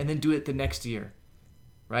 seed, and then do it the next year,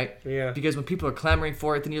 right? Yeah. Because when people are clamoring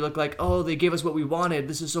for it, then you look like, oh, they gave us what we wanted.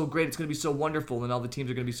 This is so great. It's going to be so wonderful, and all the teams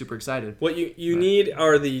are going to be super excited. What you need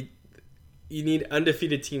you need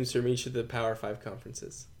undefeated teams from each of the Power 5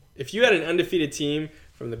 conferences. If you had an undefeated team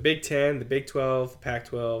from the Big Ten, the Big 12, the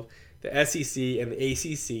Pac-12, the SEC, and the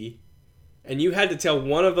ACC, and you had to tell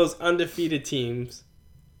one of those undefeated teams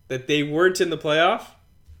that they weren't in the playoff,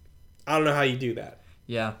 I don't know how you do that.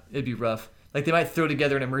 Yeah, it'd be rough. Like, they might throw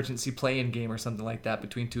together an emergency play-in game or something like that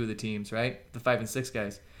between two of the teams, right? The 5 and 6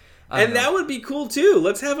 guys. And that would be cool, too.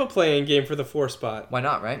 Let's have a play-in game for the 4 spot. Why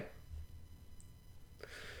not, right?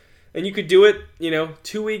 And you could do it,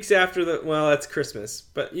 2 weeks after that's Christmas.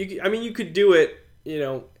 But, you could do it,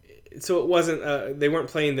 so it wasn't, they weren't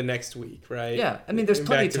playing the next week, right? Yeah, I mean, there's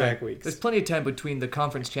plenty of time. Back-to-back weeks. There's plenty of time between the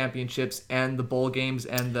conference championships and the bowl games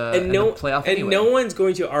and the playoff and anyway. No one's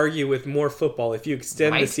going to argue with more football if you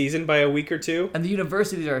extend the season by a week or two. And the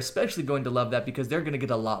universities are especially going to love that because they're going to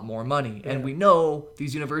get a lot more money. Yeah. And we know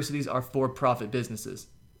these universities are for-profit businesses.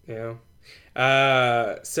 Yeah.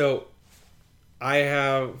 So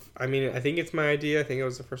I think it's my idea. I think I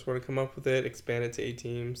was the first one to come up with it. Expand it to 8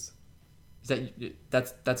 teams.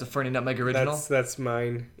 That's a Fernie Nutmeg original? That's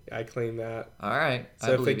mine. I claim that. All right.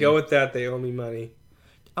 So if they go with that, they owe me money.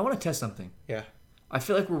 I want to test something. Yeah. I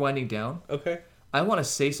feel like we're winding down. Okay. I want to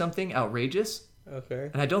say something outrageous. Okay.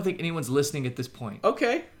 And I don't think anyone's listening at this point.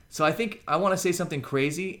 Okay. So I think I want to say something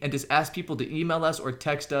crazy and just ask people to email us or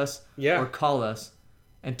text us or call us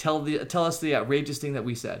and tell us the outrageous thing that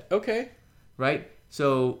we said. Okay. Right?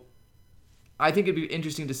 So I think it'd be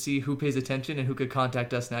interesting to see who pays attention and who could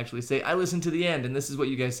contact us and actually say, I listened to the end and this is what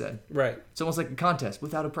you guys said. Right. It's almost like a contest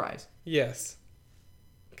without a prize. Yes.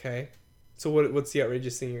 Okay. So what's the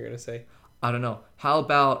outrageous thing you're going to say? I don't know. How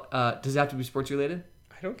about, does it have to be sports related?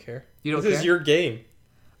 I don't care. You don't care? This is your game.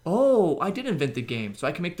 Oh, I did invent the game, so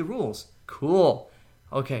I can make the rules. Cool.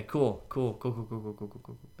 Okay, cool.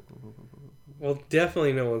 Well,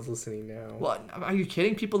 definitely no one's listening now. Well, are you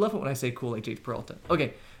kidding? People love it when I say cool like Jake Peralta.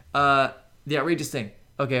 Okay. The outrageous thing.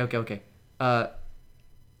 Okay.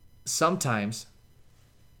 Sometimes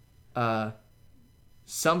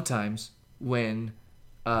when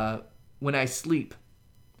I sleep,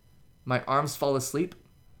 my arms fall asleep.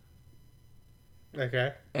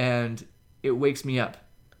 Okay. And it wakes me up.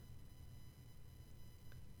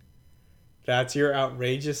 That's your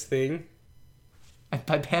outrageous thing? I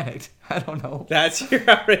panicked. I don't know. That's your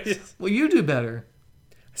outrageous... Well, you do better.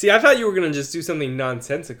 See, I thought you were going to just do something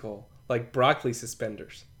nonsensical, like broccoli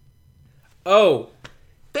suspenders. Oh.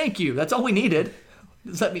 Thank you. That's all we needed.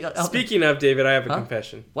 Just let me... Speaking of, David, I have a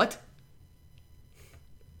confession. What?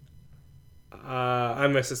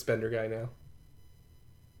 I'm a suspender guy now.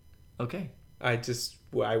 Okay. I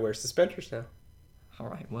wear suspenders now. All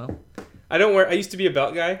right, well. I used to be a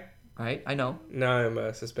belt guy. Right, I know. Now I'm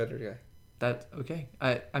a suspender guy. That's okay.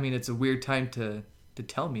 I mean, it's a weird time to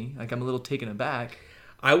tell me. Like, I'm a little taken aback.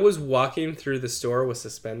 I was walking through the store with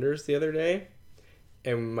suspenders the other day,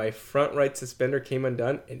 and my front right suspender came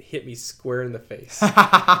undone and hit me square in the face.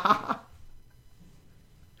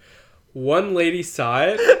 One lady saw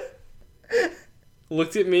it,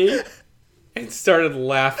 looked at me, and started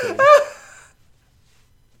laughing.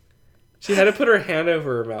 She had to put her hand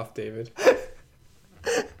over her mouth, David.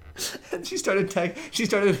 And she started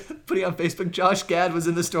putting on Facebook, Josh Gad was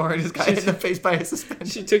in the store and just got hit in the face by a suspender.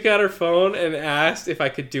 She took out her phone and asked if I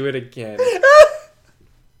could do it again.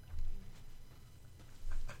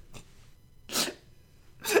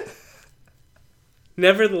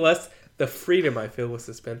 Nevertheless, the freedom I feel with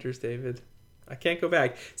suspenders, David. I can't go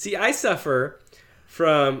back. See, I suffer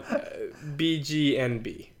from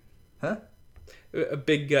BGNB. Huh? A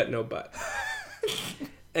big gut, no butt.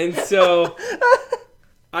 And so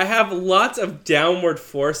I have lots of downward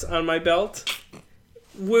force on my belt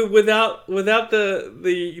without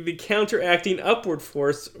the counteracting upward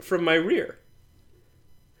force from my rear.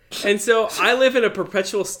 And so I live in a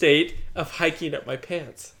perpetual state of hiking up my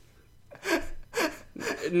pants.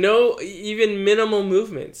 No, even minimal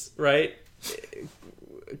movements, right,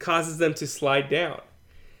 causes them to slide down.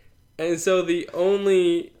 And so the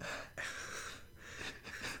only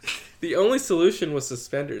solution was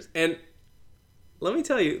suspenders. And let me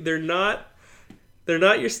tell you, they're not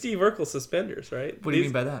your Steve Urkel suspenders, right? What do you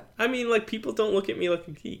mean by that? I mean, like, people don't look at me like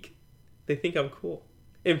a geek. They think I'm cool.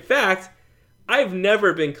 In fact, I've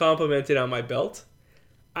never been complimented on my belt.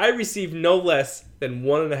 I receive no less than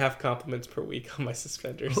 1.5 compliments per week on my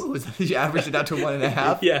suspenders. Ooh, you averaged it out to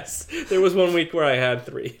 1.5? Yes. There was one week where I had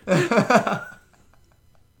 3.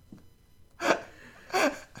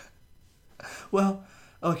 Well,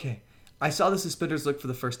 okay. I saw the suspenders look for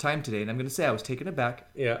the first time today, and I'm going to say I was taken aback.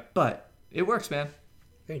 Yeah. But it works, man.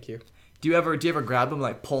 Thank you. Do you ever grab them,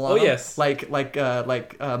 like pull on them? Oh, yes. Like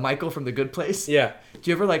Michael from The Good Place? Yeah. Do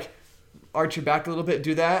you ever like arch your back a little bit,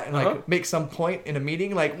 do that, and like make some point in a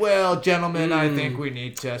meeting, like, well, gentlemen, I think we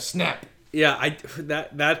need to snap.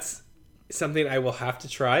 that's something I will have to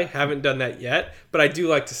try. Haven't done that yet, but I do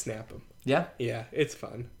like to snap them. Yeah? Yeah, it's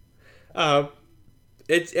fun.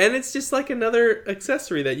 It's just like another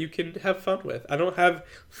accessory that you can have fun with. I don't have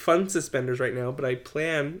fun suspenders right now, but I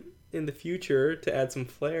plan in the future to add some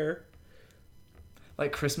flair.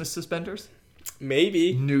 Like Christmas suspenders?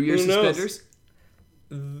 Maybe. New Year's Who knows? suspenders?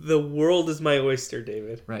 The world is my oyster,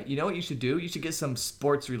 David. Right. You know what you should do? You should get some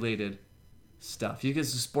sports-related stuff. You get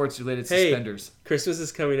some sports-related Hey. suspenders. Christmas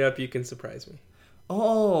is coming up. You can surprise me.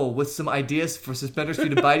 Oh, with some ideas for suspenders for you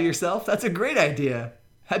to buy to yourself? That's a great idea.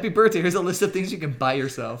 Happy birthday. Here's a list of things you can buy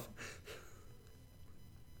yourself.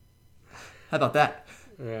 How about that?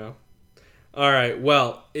 Yeah. All right.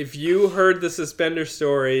 Well, if you heard the suspender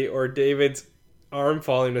story or David's arm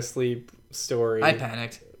falling asleep story, I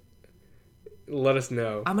panicked. let us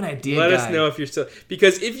know. I'm an idea Let guy. us know if you're still...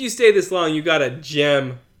 Because if you stay this long, you got a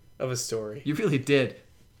gem of a story. You really did.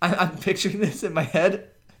 I'm picturing this in my head,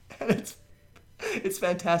 and it's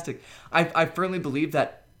fantastic. I firmly believe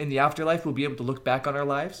that in the afterlife, we'll be able to look back on our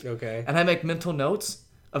lives. Okay. And I make mental notes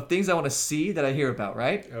of things I want to see that I hear about,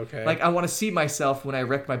 right? Okay. Like, I want to see myself when I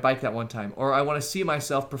wrecked my bike that one time, or I want to see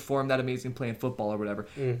myself perform that amazing play in football or whatever.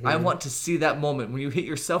 Mm-hmm. I want to see that moment when you hit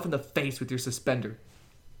yourself in the face with your suspender.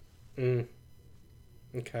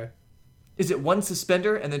 Okay. Is it one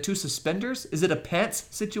suspender and then two suspenders? Is it a pants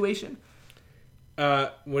situation?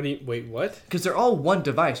 Wait, what? Because they're all one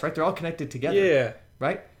device, right? They're all connected together. Yeah.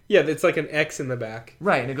 Right? Yeah, it's like an X in the back.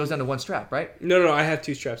 Right, and it goes down to one strap, right? No, I have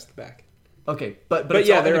two straps at the back. Okay, but But it's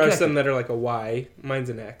yeah, all there are interconnected. some that are like a Y. Mine's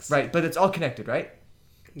an X. Right, but it's all connected, right?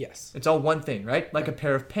 Yes. It's all one thing, right? Like a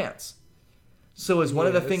pair of pants. So is one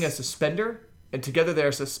of the thing a Yes. suspender, and together they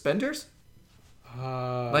are suspenders?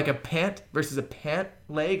 Like Like a pant versus a pant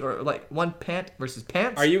leg, or like one pant versus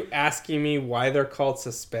pants? Are you asking me why they're called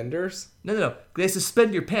suspenders? No. They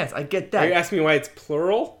suspend your pants. I get that. Are you asking me why it's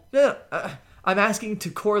plural? No. I'm asking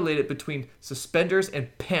to correlate it between suspenders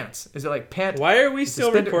and pants. Is it like pant? Why are we still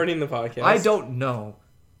Suspender- recording the podcast? I don't know.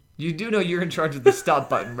 You do know you're in charge of the stop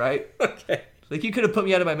button, right? Okay. Like, you could have put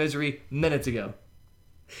me out of my misery minutes ago.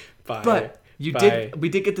 Bye. But we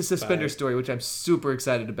did get the suspender Bye. story, which I'm super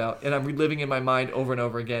excited about, and I'm reliving in my mind over and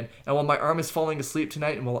over again. And while my arm is falling asleep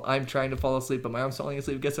tonight, and while I'm trying to fall asleep, but my arm's falling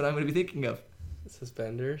asleep, guess what I'm going to be thinking of?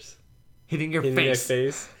 Suspenders. Hitting your In face. your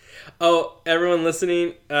face. Oh, everyone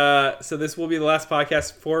listening. So this will be the last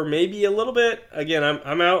podcast for maybe a little bit. Again,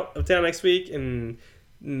 I'm out of town next week, and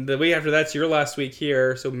the week after that's your last week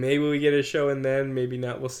here. So maybe we get a show in then, maybe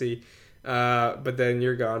not. We'll see. But then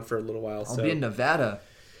you're gone for a little while. I'll be in Nevada,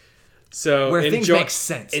 So where things make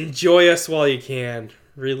sense. Enjoy us while you can.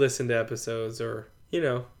 Re-listen to episodes, or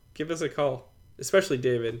give us a call. Especially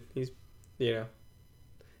David. He's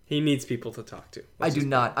he needs people to talk to. I do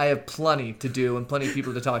not. I have plenty to do and plenty of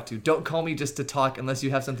people to talk to. Don't call me just to talk unless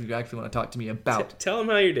you have something you actually want to talk to me about. Tell him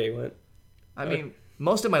how your day went. I mean,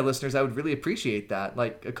 most of my listeners, I would really appreciate that.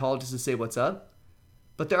 Like a call just to say what's up.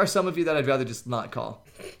 But there are some of you that I'd rather just not call.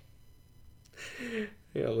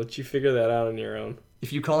 I'll let you figure that out on your own.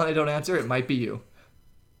 If you call and I don't answer, it might be you.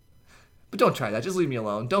 But don't try that. Just leave me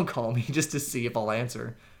alone. Don't call me just to see if I'll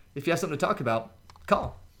answer. If you have something to talk about,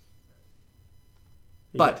 call.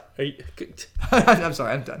 But Are you, I'm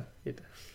sorry, I'm done.